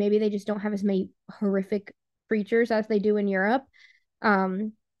time. Like maybe they just don't have as many horrific creatures as they do in Europe.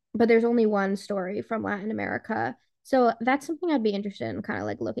 Um, but there's only one story from Latin America. So that's something I'd be interested in kind of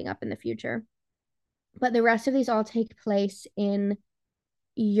like looking up in the future. But the rest of these all take place in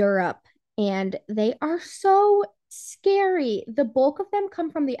Europe, and they are so scary. The bulk of them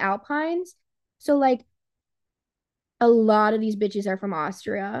come from the Alpines. So like a lot of these bitches are from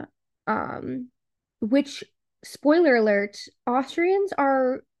Austria. Which, spoiler alert, Austrians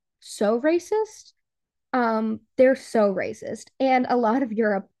are so racist. They're so racist. And a lot of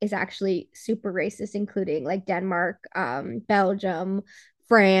Europe is actually super racist, including like Denmark, Belgium,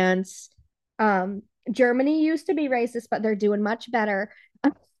 France. Germany used to be racist, but they're doing much better.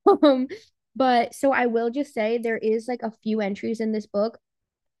 Um, but so I will just say there is like a few entries in this book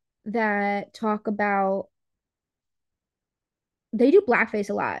that talk about, they do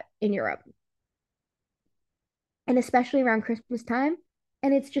blackface a lot in Europe, and especially around Christmas time.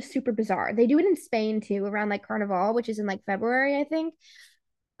 And it's just super bizarre. They do it in Spain too, around like Carnival, which is in like February, I think.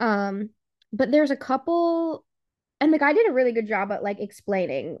 Um, but there's a couple, and the guy did a really good job at like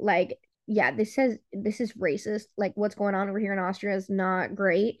explaining, like, yeah, this is racist. Like what's going on over here in Austria is not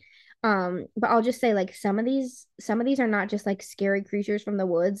great. But I'll just say like some of these are not just like scary creatures from the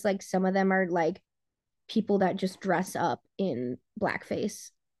woods. Like some of them are like people that just dress up in blackface,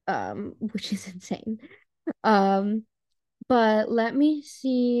 which is insane. Um, but let me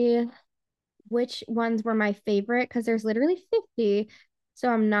see which ones were my favorite, because there's literally 50. So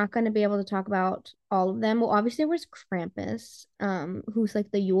I'm not going to be able to talk about all of them. Well, obviously there was Krampus, who's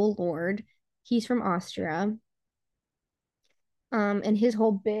like the Yule Lord. He's from Austria. And his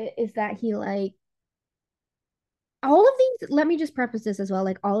whole bit is that he like, all of these, let me just preface this as well.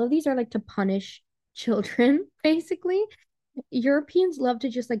 Like all of these are like to punish children, basically. Europeans love to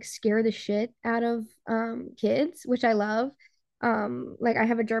just like scare the shit out of kids, which I love. Like I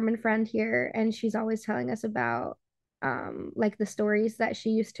have a German friend here, and she's always telling us about like the stories that she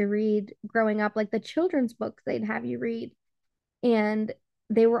used to read growing up, like the children's books they'd have you read. And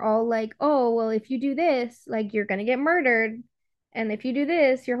they were all like, "Oh, well, if you do this, like you're gonna get murdered. And if you do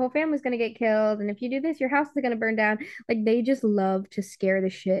this, your whole family's gonna get killed. And if you do this, your house is gonna burn down." Like they just love to scare the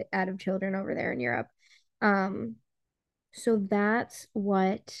shit out of children over there in Europe. Um, so that's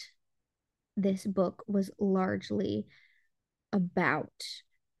what this book was largely about.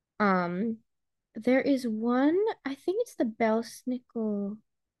 Um, there is one, I think it's the Belschnickel,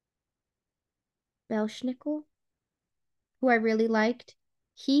 who I really liked.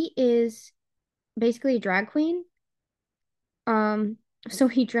 He is basically a drag queen. Um, so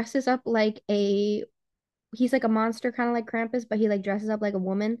he dresses up like he's like a monster, kind of like Krampus, but he like dresses up like a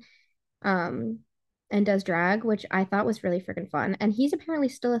woman. Um, and does drag, which I thought was really freaking fun. And he's apparently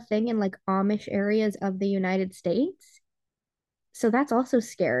still a thing in like Amish areas of the United States. So that's also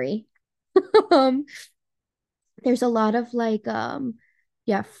scary. um, there's a lot of like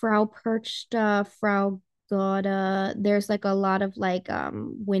yeah, Frau Perch stuff, Frau Gouda. There's like a lot of like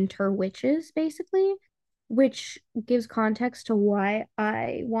winter witches basically, which gives context to why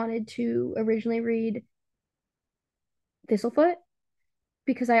I wanted to originally read Thistlefoot.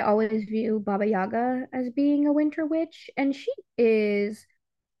 because I always view Baba Yaga as being a winter witch, and she is.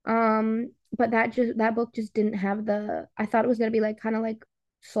 But that book just didn't have the. I thought it was gonna be like kind of like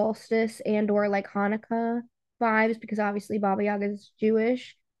solstice and or like Hanukkah vibes because obviously Baba Yaga is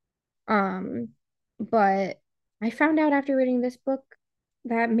Jewish. Um, but I found out after reading this book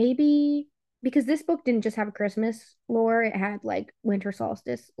that maybe because this book didn't just have a Christmas lore, it had like winter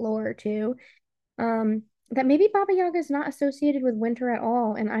solstice lore too. That maybe Baba Yaga is not associated with winter at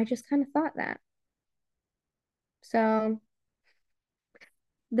all, and I just kind of thought that. So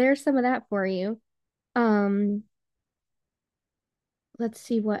there's some of that for you. Um, let's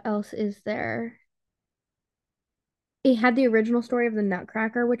see what else is there. It had the original story of the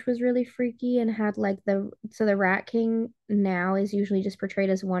Nutcracker, which was really freaky and had like the Rat King now is usually just portrayed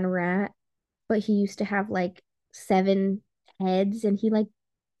as one rat, but he used to have like seven heads and he like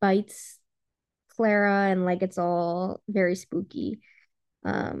bites Clara and like it's all very spooky.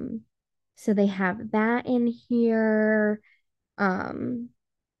 Um, so they have that in here. Um,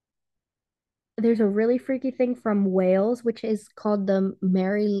 there's a really freaky thing from Wales, which is called the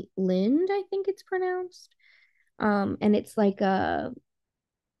Mary Lind, I think it's pronounced. And it's like a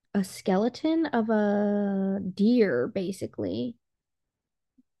skeleton of a deer, basically,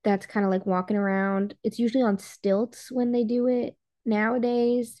 that's kind of like walking around. It's usually on stilts when they do it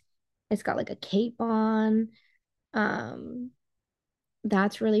nowadays. It's got like a cape on. Um,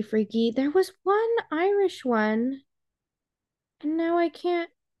 that's really freaky. There was one Irish one, and now I can't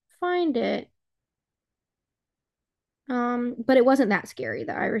find it. But it wasn't that scary.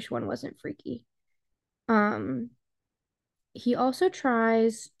 The Irish one wasn't freaky. Um, he also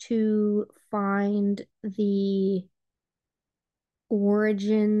tries to find the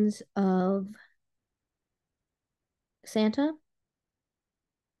origins of Santa.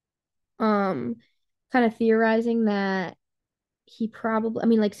 Um, Kind of theorizing that he probably, I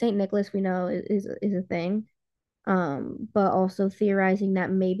mean, like Saint Nicholas, we know is a thing. But also theorizing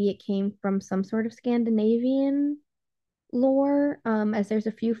that maybe it came from some sort of Scandinavian lore. As there's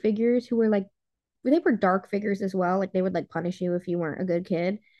a few figures who were like they were dark figures as well. Like they would like punish you if you weren't a good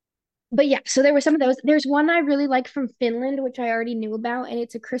kid. But yeah, so there were some of those. There's one I really like from Finland, which I already knew about, and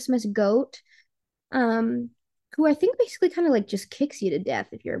it's a Christmas goat. Um, who I think basically kind of like just kicks you to death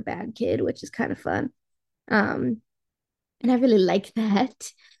if you're a bad kid, which is kind of fun. Um, and I really like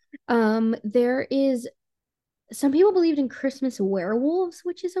that. There is some people believed in Christmas werewolves,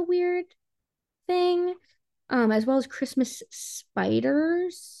 which is a weird thing. As well as Christmas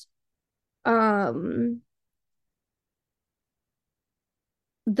spiders. Um,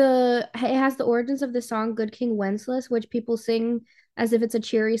 it has the origins of the song Good King Wenceslas, which people sing as if it's a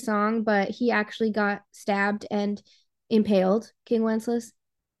cheery song, but he actually got stabbed and impaled, King Wenceslas.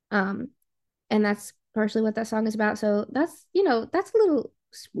 Um, and that's partially what that song is about. So that's, that's a little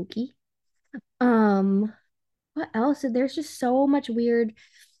spooky. Um, what else? There's just so much weird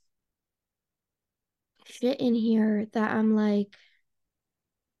shit in here that I'm like,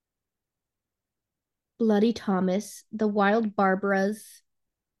 Bloody Thomas, the Wild Barbaras,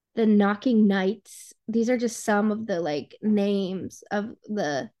 the Knocking Knights. These are just some of the like names of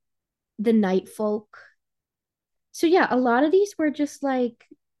the night folk. So yeah, a lot of these were just like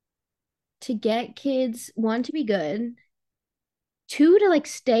to get kids, one, to be good, two, to like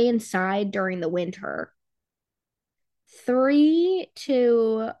stay inside during the winter, three,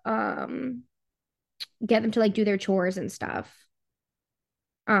 to get them to like do their chores and stuff.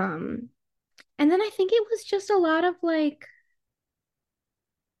 Um, and then I think it was just a lot of like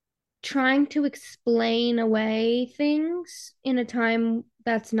trying to explain away things in a time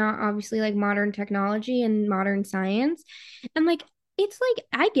that's not obviously like modern technology and modern science. And like it's like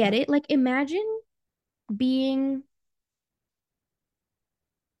I get it. Like being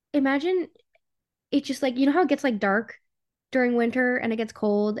imagine it just like how it gets like dark during winter and it gets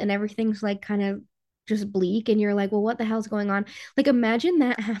cold and everything's like kind of just bleak and you're like, well, what the hell's going on? Like imagine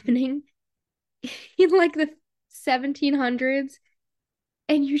that happening in like the 1700s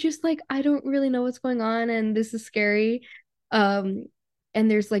and you're just like, I don't really know what's going on and this is scary. Um, and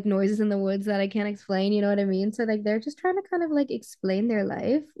there's like noises in the woods that I can't explain, you know what I mean? So like they're just trying to kind of like explain their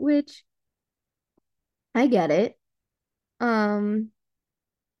life, which I get it. Um,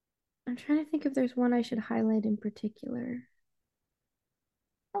 I'm trying to think if there's one I should highlight in particular.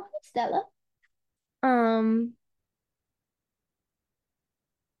 Oh, hey Stella. Um,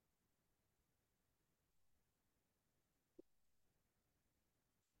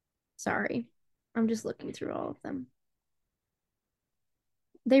 Sorry. I'm just looking through all of them.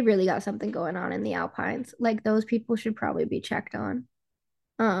 They really got something going on in the Alpines. Like those people should probably be checked on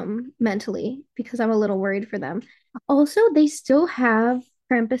mentally because I'm a little worried for them. Also, they still have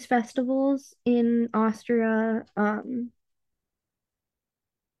Krampus festivals in Austria to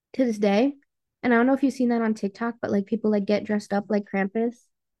this day. And I don't know if you've seen that on TikTok, but like people like get dressed up like Krampus.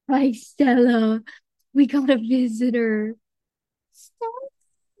 Hi, Stella. We got a visitor. Stella.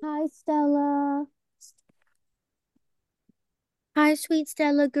 Hi, Stella. Hi, sweet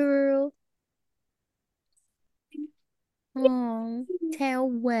Stella girl. Oh, tail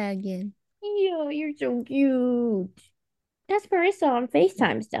wagging. Yeah, you're so cute. That's Marissa on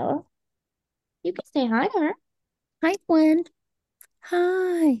FaceTime, Stella. You can say hi to her. Hi, friend.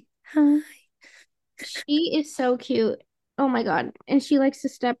 Hi. Hi. She is so cute. Oh my God. And she likes to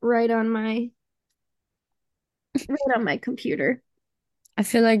step right on my computer. I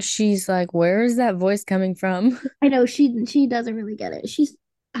feel like she's like, where is that voice coming from? I know she doesn't really get it. She's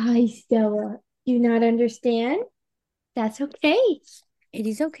Hi, Stella. Do you not understand? That's okay. It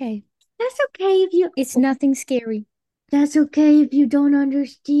is okay. That's okay if you It's nothing scary. That's okay if you don't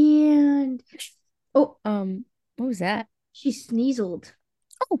understand. Oh, What was that? she sneezed.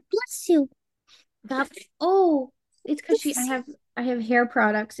 Oh, bless you. That oh, it's because she Bless you. I have hair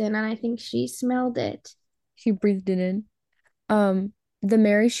products in and I think she smelled it. She breathed it in. The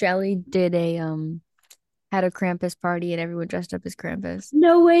Mary Shelley did a had a Krampus party and everyone dressed up as Krampus.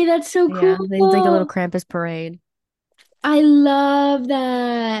 No way, that's so Yeah, they did like a little cool. Krampus parade. I love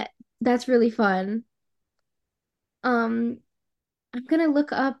that. That's really fun. Um, I'm gonna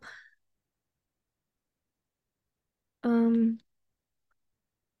look up um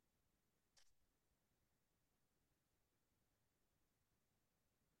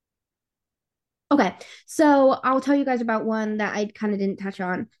okay, so I'll tell you guys about one that I kind of didn't touch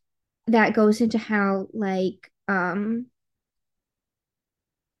on that goes into how like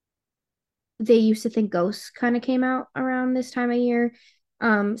they used to think ghosts kind of came out around this time of year.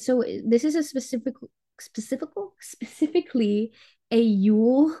 So this is a specifically a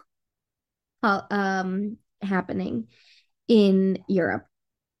Yule happening in Europe,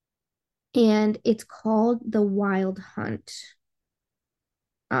 and it's called the Wild Hunt.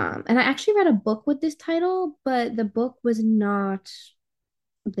 And I actually read a book with this title, but the book was not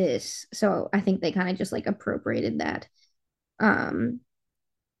this, so I think they kind of just like appropriated that. Um,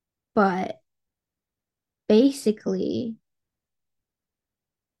 but basically,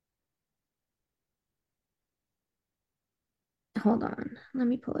 hold on, let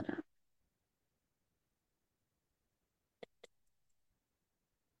me pull it up.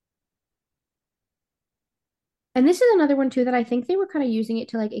 And this is another one too that I think they were kind of using it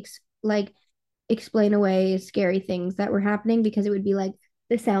to like explain away scary things that were happening because it would be like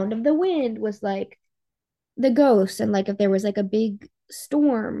the sound of the wind was like the ghosts and like if there was like a big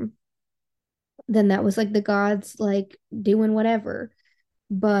storm then that was like the gods like doing whatever.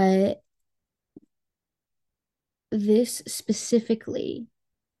 But this specifically,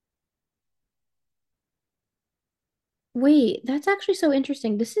 wait, that's actually so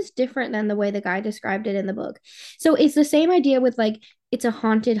interesting. This is different than the way the guy described it in the book. So it's the same idea with like it's a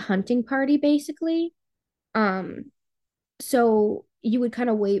haunted hunting party basically. Um so you would kind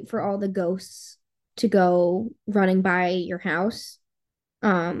of wait for all the ghosts to go running by your house.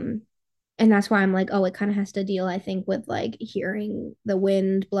 Um, and that's why I'm like, oh, it kind of has to deal, I think, with like hearing the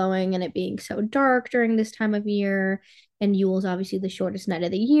wind blowing and it being so dark during this time of year. And Yule's obviously the shortest night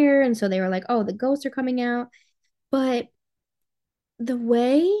of the year. And so they were like, oh, the ghosts are coming out. But the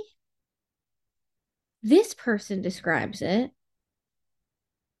way this person describes it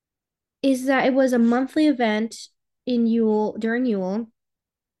is that it was a monthly event in Yule during Yule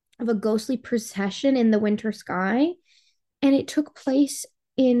of a ghostly procession in the winter sky. And it took place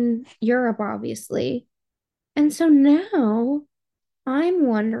in Europe, obviously. And so now I'm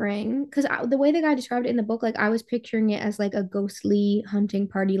wondering, because the way the guy described it in the book, like I was picturing it as like a ghostly hunting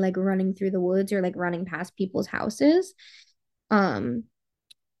party, like running through the woods or like running past people's houses. Um,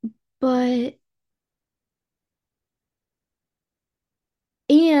 but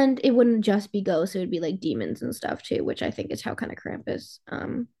and it wouldn't just be ghosts, it would be like demons and stuff too, which I think is how kind of Krampus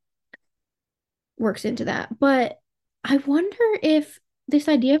works into that. But I wonder if this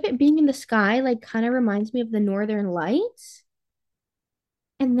idea of it being in the sky like kind of reminds me of the Northern Lights.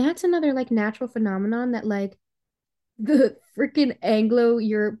 And that's another like natural phenomenon that like the freaking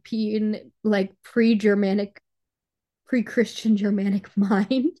Anglo-European, like pre-Germanic, pre-Christian Germanic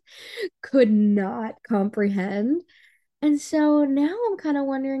mind could not comprehend. And so now I'm kind of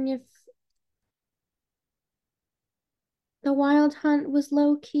wondering if the Wild Hunt was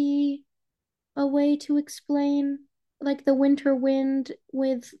low-key a way to explain like the winter wind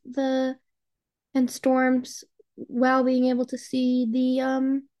with the and storms while being able to see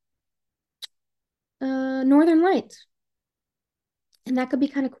the northern lights. And that could be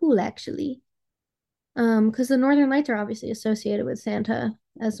kind of cool actually. Because the Northern Lights are obviously associated with Santa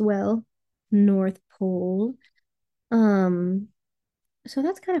as well. North Pole. Um, so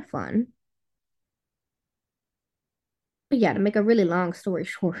that's kind of fun. But yeah, to make a really long story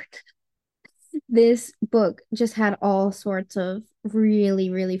short, this book just had all sorts of really,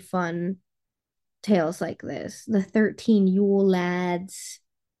 really fun tales like this. The 13 Yule Lads,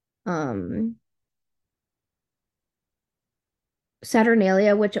 um,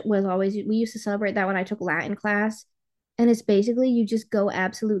 Saturnalia, which was always, we used to celebrate that when I took Latin class. And it's basically you just go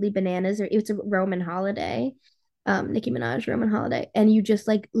absolutely bananas, or it's a Roman holiday, Nicki Minaj Roman holiday, and you just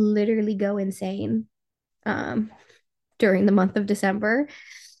like literally go insane um during the month of December.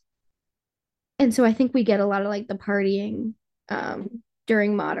 And so I think we get a lot of like the partying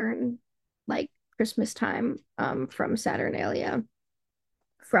during modern like Christmas time from Saturnalia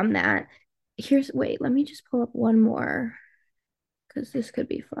from that. Here's wait, let me just pull up one more because this could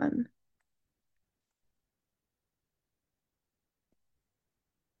be fun.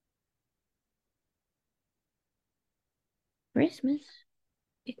 Christmas,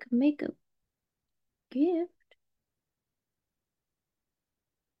 it could make a gift.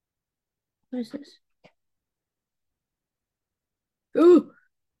 What is this? Oh,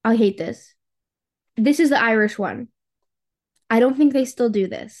 I hate this. This is the Irish one. I don't think they still do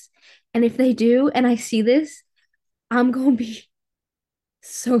this. And if they do, and I see this, I'm going to be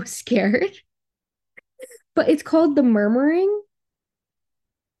so scared. But it's called The Murmuring.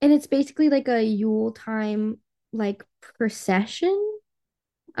 And it's basically like a Yule time like procession.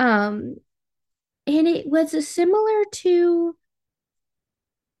 Um, and it was a similar to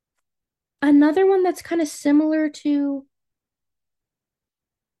another one that's kind of similar to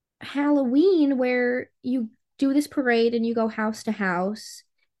Halloween, where you do this parade and you go house to house.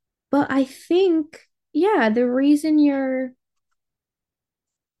 But I think, yeah, the reason you're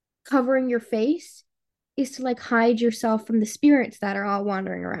covering your face is to like hide yourself from the spirits that are all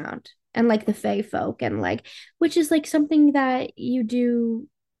wandering around and like the fae folk and like which is like something that you do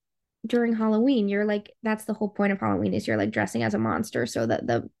during Halloween. You're like that's the whole point of Halloween is you're like dressing as a monster so that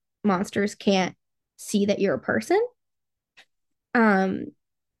the monsters can't see that you're a person. Um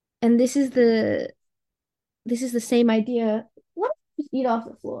and this is the same idea. What just eat off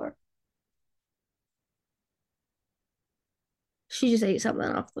the floor? She just ate something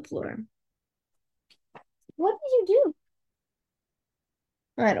off the floor. What did you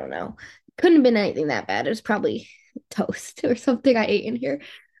do? I don't know. Couldn't have been anything that bad. It was probably toast or something I ate in here.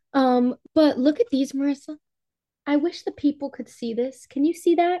 But look at these, Marissa. I wish the people could see this. Can you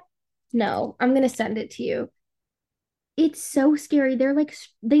see that? No, I'm gonna send it to you. It's so scary. They're like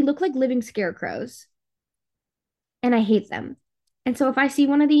they look like living scarecrows, and I hate them. And so if I see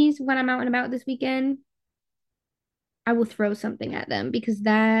one of these when I'm out and about this weekend, I will throw something at them because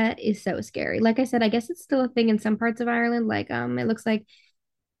that is so scary. Like I said, I guess it's still a thing in some parts of Ireland. Like it looks like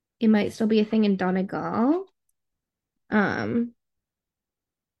it might still be a thing in Donegal. Um,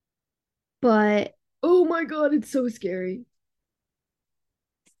 but oh my God, it's so scary.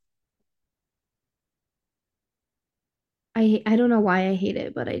 I don't know why I hate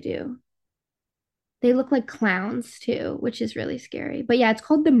it, but I do. They look like clowns too, which is really scary. But yeah, it's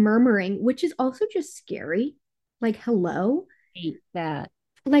called the murmuring, which is also just scary. Like, hello? Hate that.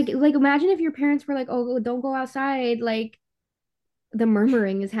 Like imagine if your parents were like, "Oh, don't go outside." Like the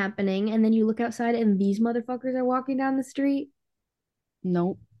murmuring is happening and then you look outside and these motherfuckers are walking down the street.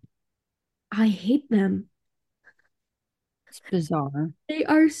 Nope. I hate them. It's bizarre. They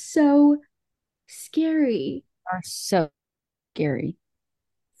are so scary. Are so scary.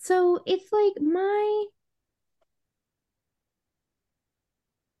 So it's like my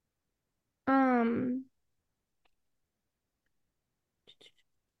um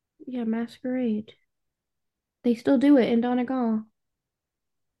yeah, masquerade. They still do it in Donegal,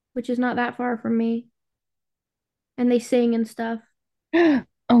 which is not that far from me. And they sing and stuff.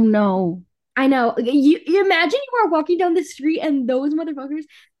 Oh no. I know. You imagine you are walking down the street and those motherfuckers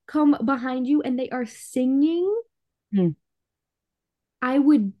come behind you and they are singing. Hmm. I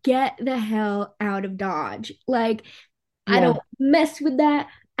would get the hell out of Dodge. Like, I Yeah. don't mess with that.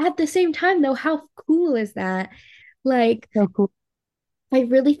 At the same time, though, how cool is that? Like, So cool. I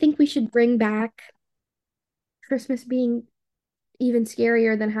really think we should bring back Christmas being even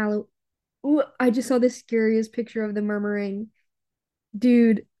scarier than Halloween. Ooh, I just saw the scariest picture of the murmuring.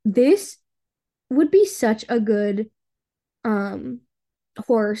 Dude, this would be such a good um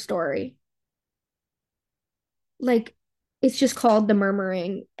horror story. Like it's just called The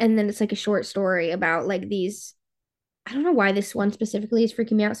Murmuring and then it's like a short story about like these I don't know why this one specifically is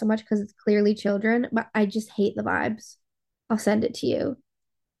freaking me out so much because it's clearly children, but I just hate the vibes I'll send it to you.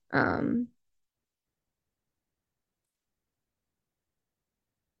 Um,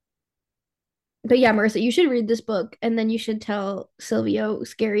 but yeah, Marissa, you should read this book and then you should tell Silvio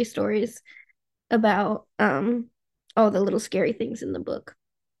scary stories about all the little scary things in the book.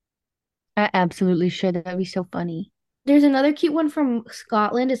 I absolutely should. That'd be so funny. There's another cute one from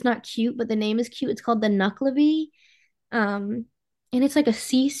Scotland. It's not cute, but the name is cute. It's called the Nuckleby. Um, and it's like a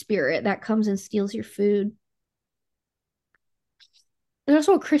sea spirit that comes and steals your food. There's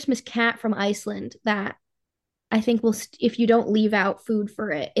also a Christmas cat from Iceland that I think if you don't leave out food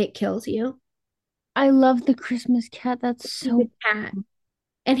for it, it kills you. I love the Christmas cat. That's He's a so cat.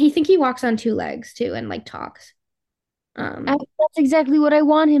 And he walks on two legs too and like talks. Um, that's exactly what I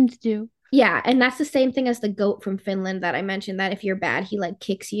want him to do. yeah, and that's the same thing as the goat from Finland that I mentioned that if you're bad, he like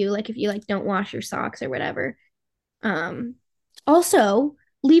kicks you, like if you like don't wash your socks or whatever. Um, Also,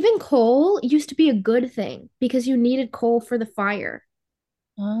 leaving coal used to be a good thing because you needed coal for the fire.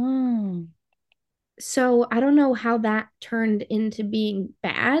 Oh. So I don't know how that turned into being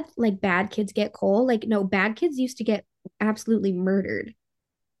bad. Like bad kids get coal. Like no, bad kids used to get absolutely murdered.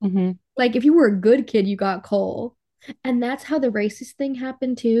 Hmm. Like if you were a good kid, you got coal. And that's how the racist thing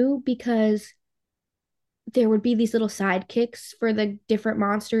happened too, because there would be these little sidekicks for the different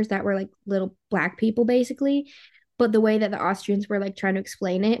monsters that were like little black people basically. But the way that the Austrians were like trying to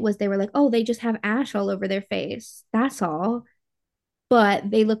explain it was they were like, oh, they just have ash all over their face. That's all. But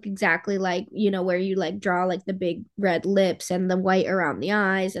they look exactly like, where you like draw like the big red lips and the white around the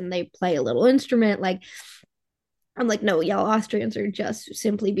eyes and they play a little instrument. Like, I'm like, no, y'all Austrians are just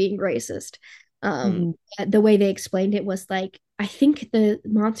simply being racist. Um, Hmm. the way they explained it was like, I think the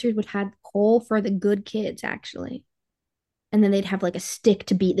monsters would have coal for the good kids actually, and then they'd have like a stick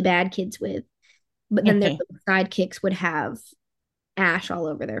to beat the bad kids with. But then their sidekicks would have ash all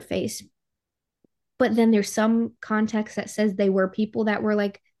over their face. But then there's some context that says they were people that were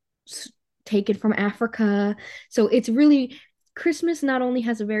like taken from Africa. So it's really Christmas not only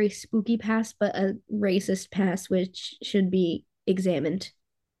has a very spooky past, but a racist past, which should be examined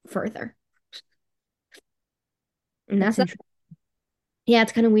further. And that's That's that. interesting. Yeah,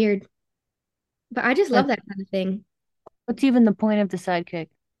 it's kind of weird, but I just love Like, that kind of thing. what's even the point of the sidekick?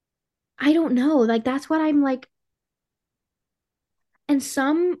 I don't know. Like, that's what I'm like. And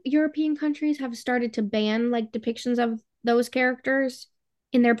some European countries have started to ban like depictions of those characters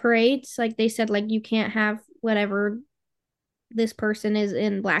in their parades. Like, they said, like, you can't have whatever this person is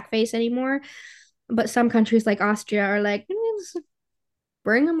in blackface anymore. But some countries like Austria are like,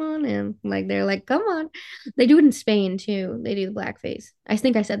 bring them on in. Like they're like, come on. They do it in Spain too. They do the blackface. I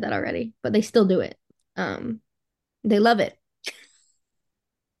think I said that already, but they still do it. Um, they love it.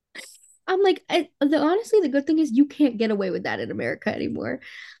 I'm like, honestly, the good thing is you can't get away with that in America anymore.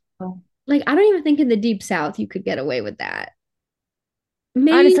 Oh. Like, I don't even think in the deep South you could get away with that.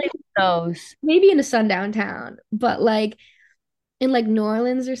 Maybe, Honestly, who knows? maybe in a sundown town, but like in like New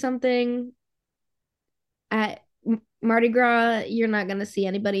Orleans or something, at Mardi Gras, you're not gonna see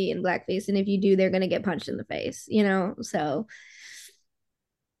anybody in blackface, and if you do, they're gonna get punched in the face. So,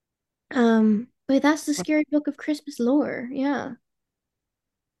 but that's the scary book of Christmas lore. Yeah,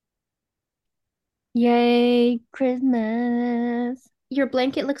 Yay, Christmas. your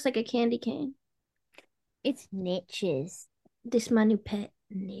blanket looks like a candy cane. It's niches. This my new pet,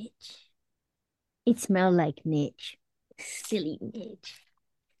 Nitch. It smells like niche. Silly Nitch.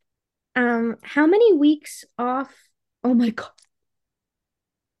 How many weeks off? Oh my god,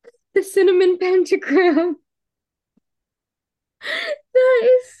 the cinnamon pentagram. That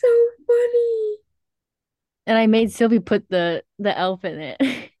is so funny. And I made Sylvie put the elf in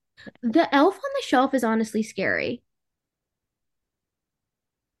it. The elf on the shelf is honestly scary.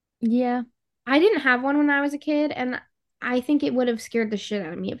 Yeah. I didn't have one when I was a kid, and I think it would have scared the shit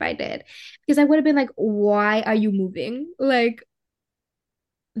out of me if I did. Because I would have been like, why are you moving? Like,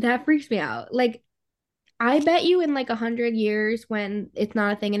 that freaks me out. Like, I bet you in like 100 years, when it's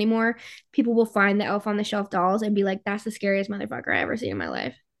not a thing anymore, people will find the elf on the shelf dolls and be like, that's the scariest motherfucker I ever seen in my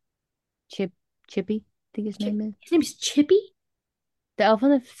life. Chippy, I think his name is. His name's Chippy? The elf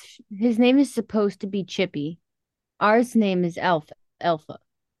on his name is supposed to be Chippy. Ours name is Alpha.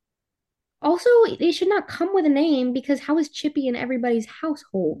 Also, it should not come with a name because how is Chippy in everybody's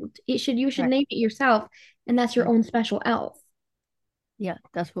household? You should Right. name it yourself, and that's your own special elf. Yeah,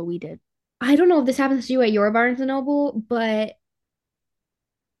 that's what we did. I don't know if this happens to you at your Barnes and Noble, but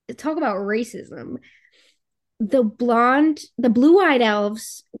talk about racism. The blue-eyed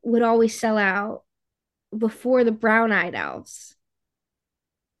elves would always sell out before the brown-eyed elves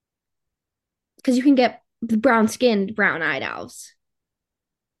because you can get the brown-skinned brown-eyed elves.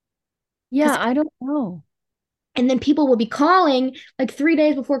 Because Yeah, I don't know. And then people will be calling like 3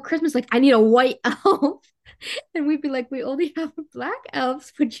 days before Christmas, like, I need a white elf. And we'd be like, we only have black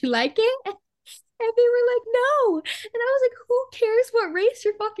elves. Would you like it? And they were like, no. And I was like, who cares what race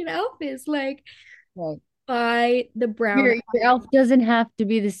your fucking elf is? Like, Right. buy the brown Your elf doesn't have to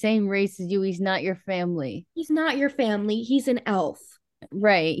be the same race as you. He's not your family. He's not your family. He's an elf.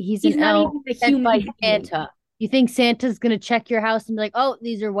 Right. He's He's an not elf even a sent human by being. Santa. You think Santa's gonna check your house and be like, "Oh,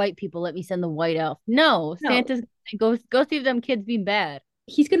 these are white people. Let me send the white elf." No, No, Santa's gonna go see them kids being bad.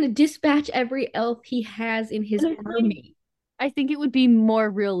 he's gonna dispatch every elf he has in his Honestly, army. I think it would be more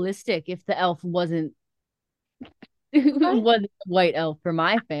realistic if the elf wasn't I, wasn't a white elf for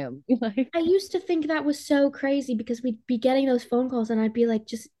my family. Like, I used to think that was so crazy because we'd be getting those phone calls and I'd be like,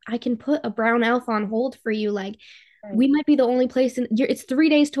 just I can put a brown elf on hold for you. Like, right. we might be the only place in it's 3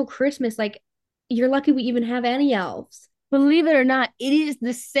 days till Christmas. Like, you're lucky we even have any elves. Believe it or not, it is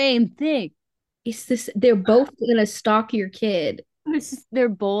the same thing. It's this, they're both gonna stalk your kid. They're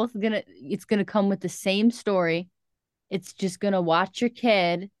both gonna. It's gonna come with the same story. It's just gonna watch your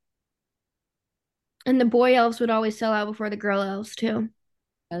kid. And the boy elves would always sell out before the girl elves too.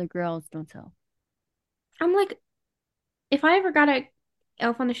 Other girls don't tell. I'm like, if I ever got a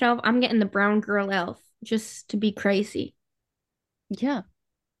elf on the shelf, I'm getting the brown girl elf just to be crazy. Yeah,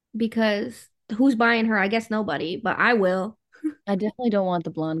 Because who's buying her? I guess nobody, but I will. I definitely don't want the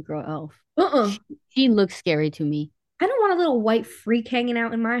blonde girl elf. Uh-uh. She looks scary to me. I don't want a little white freak hanging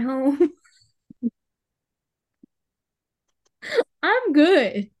out in my home. I'm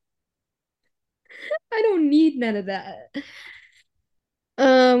good. I don't need none of that.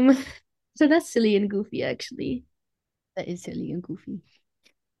 Um, so that's silly and goofy, actually. That is silly and goofy.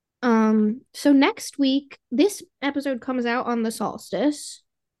 So next week, this episode comes out on the solstice.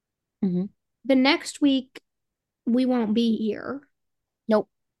 Hmm. The next week, we won't be here. Nope.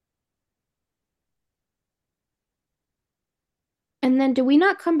 And then do we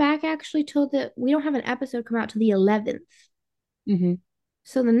not come back actually till we don't have an episode come out till the 11th. Hmm.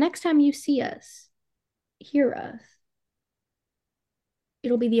 So the next time you see us, hear us,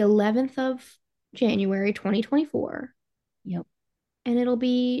 it'll be the 11th of January 2024. Yep. And it'll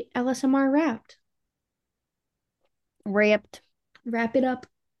be LSMR wrapped. Wrapped. Wrap it up.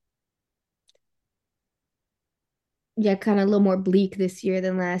 Yeah, kind of a little more bleak this year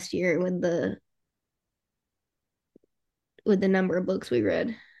than last year with the number of books we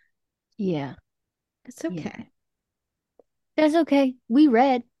read. Yeah. It's Yeah. okay. That's okay. We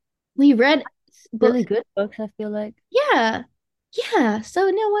read We read really books. good books, I feel like. Yeah. Yeah. So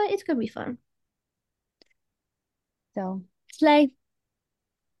you know what? It's gonna be fun. So, slay.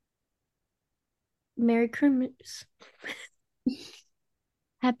 Merry Christmas.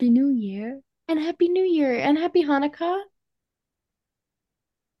 Happy New Year. And Happy New Year. And Happy Hanukkah.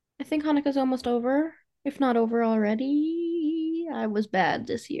 I think Hanukkah's almost over. If not over already. I was bad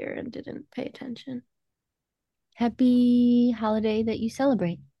this year and didn't pay attention. Happy holiday that you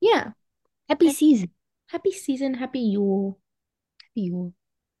celebrate. Yeah. Happy season. Happy season. Happy Yule. Happy Yule.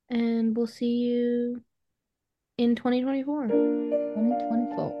 And we'll see you in 2024.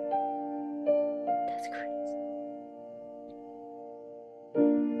 2024. That's crazy.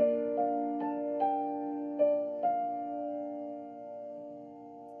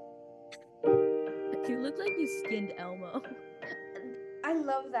 You look like you skinned Elmo. I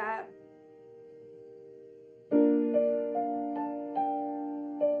love that.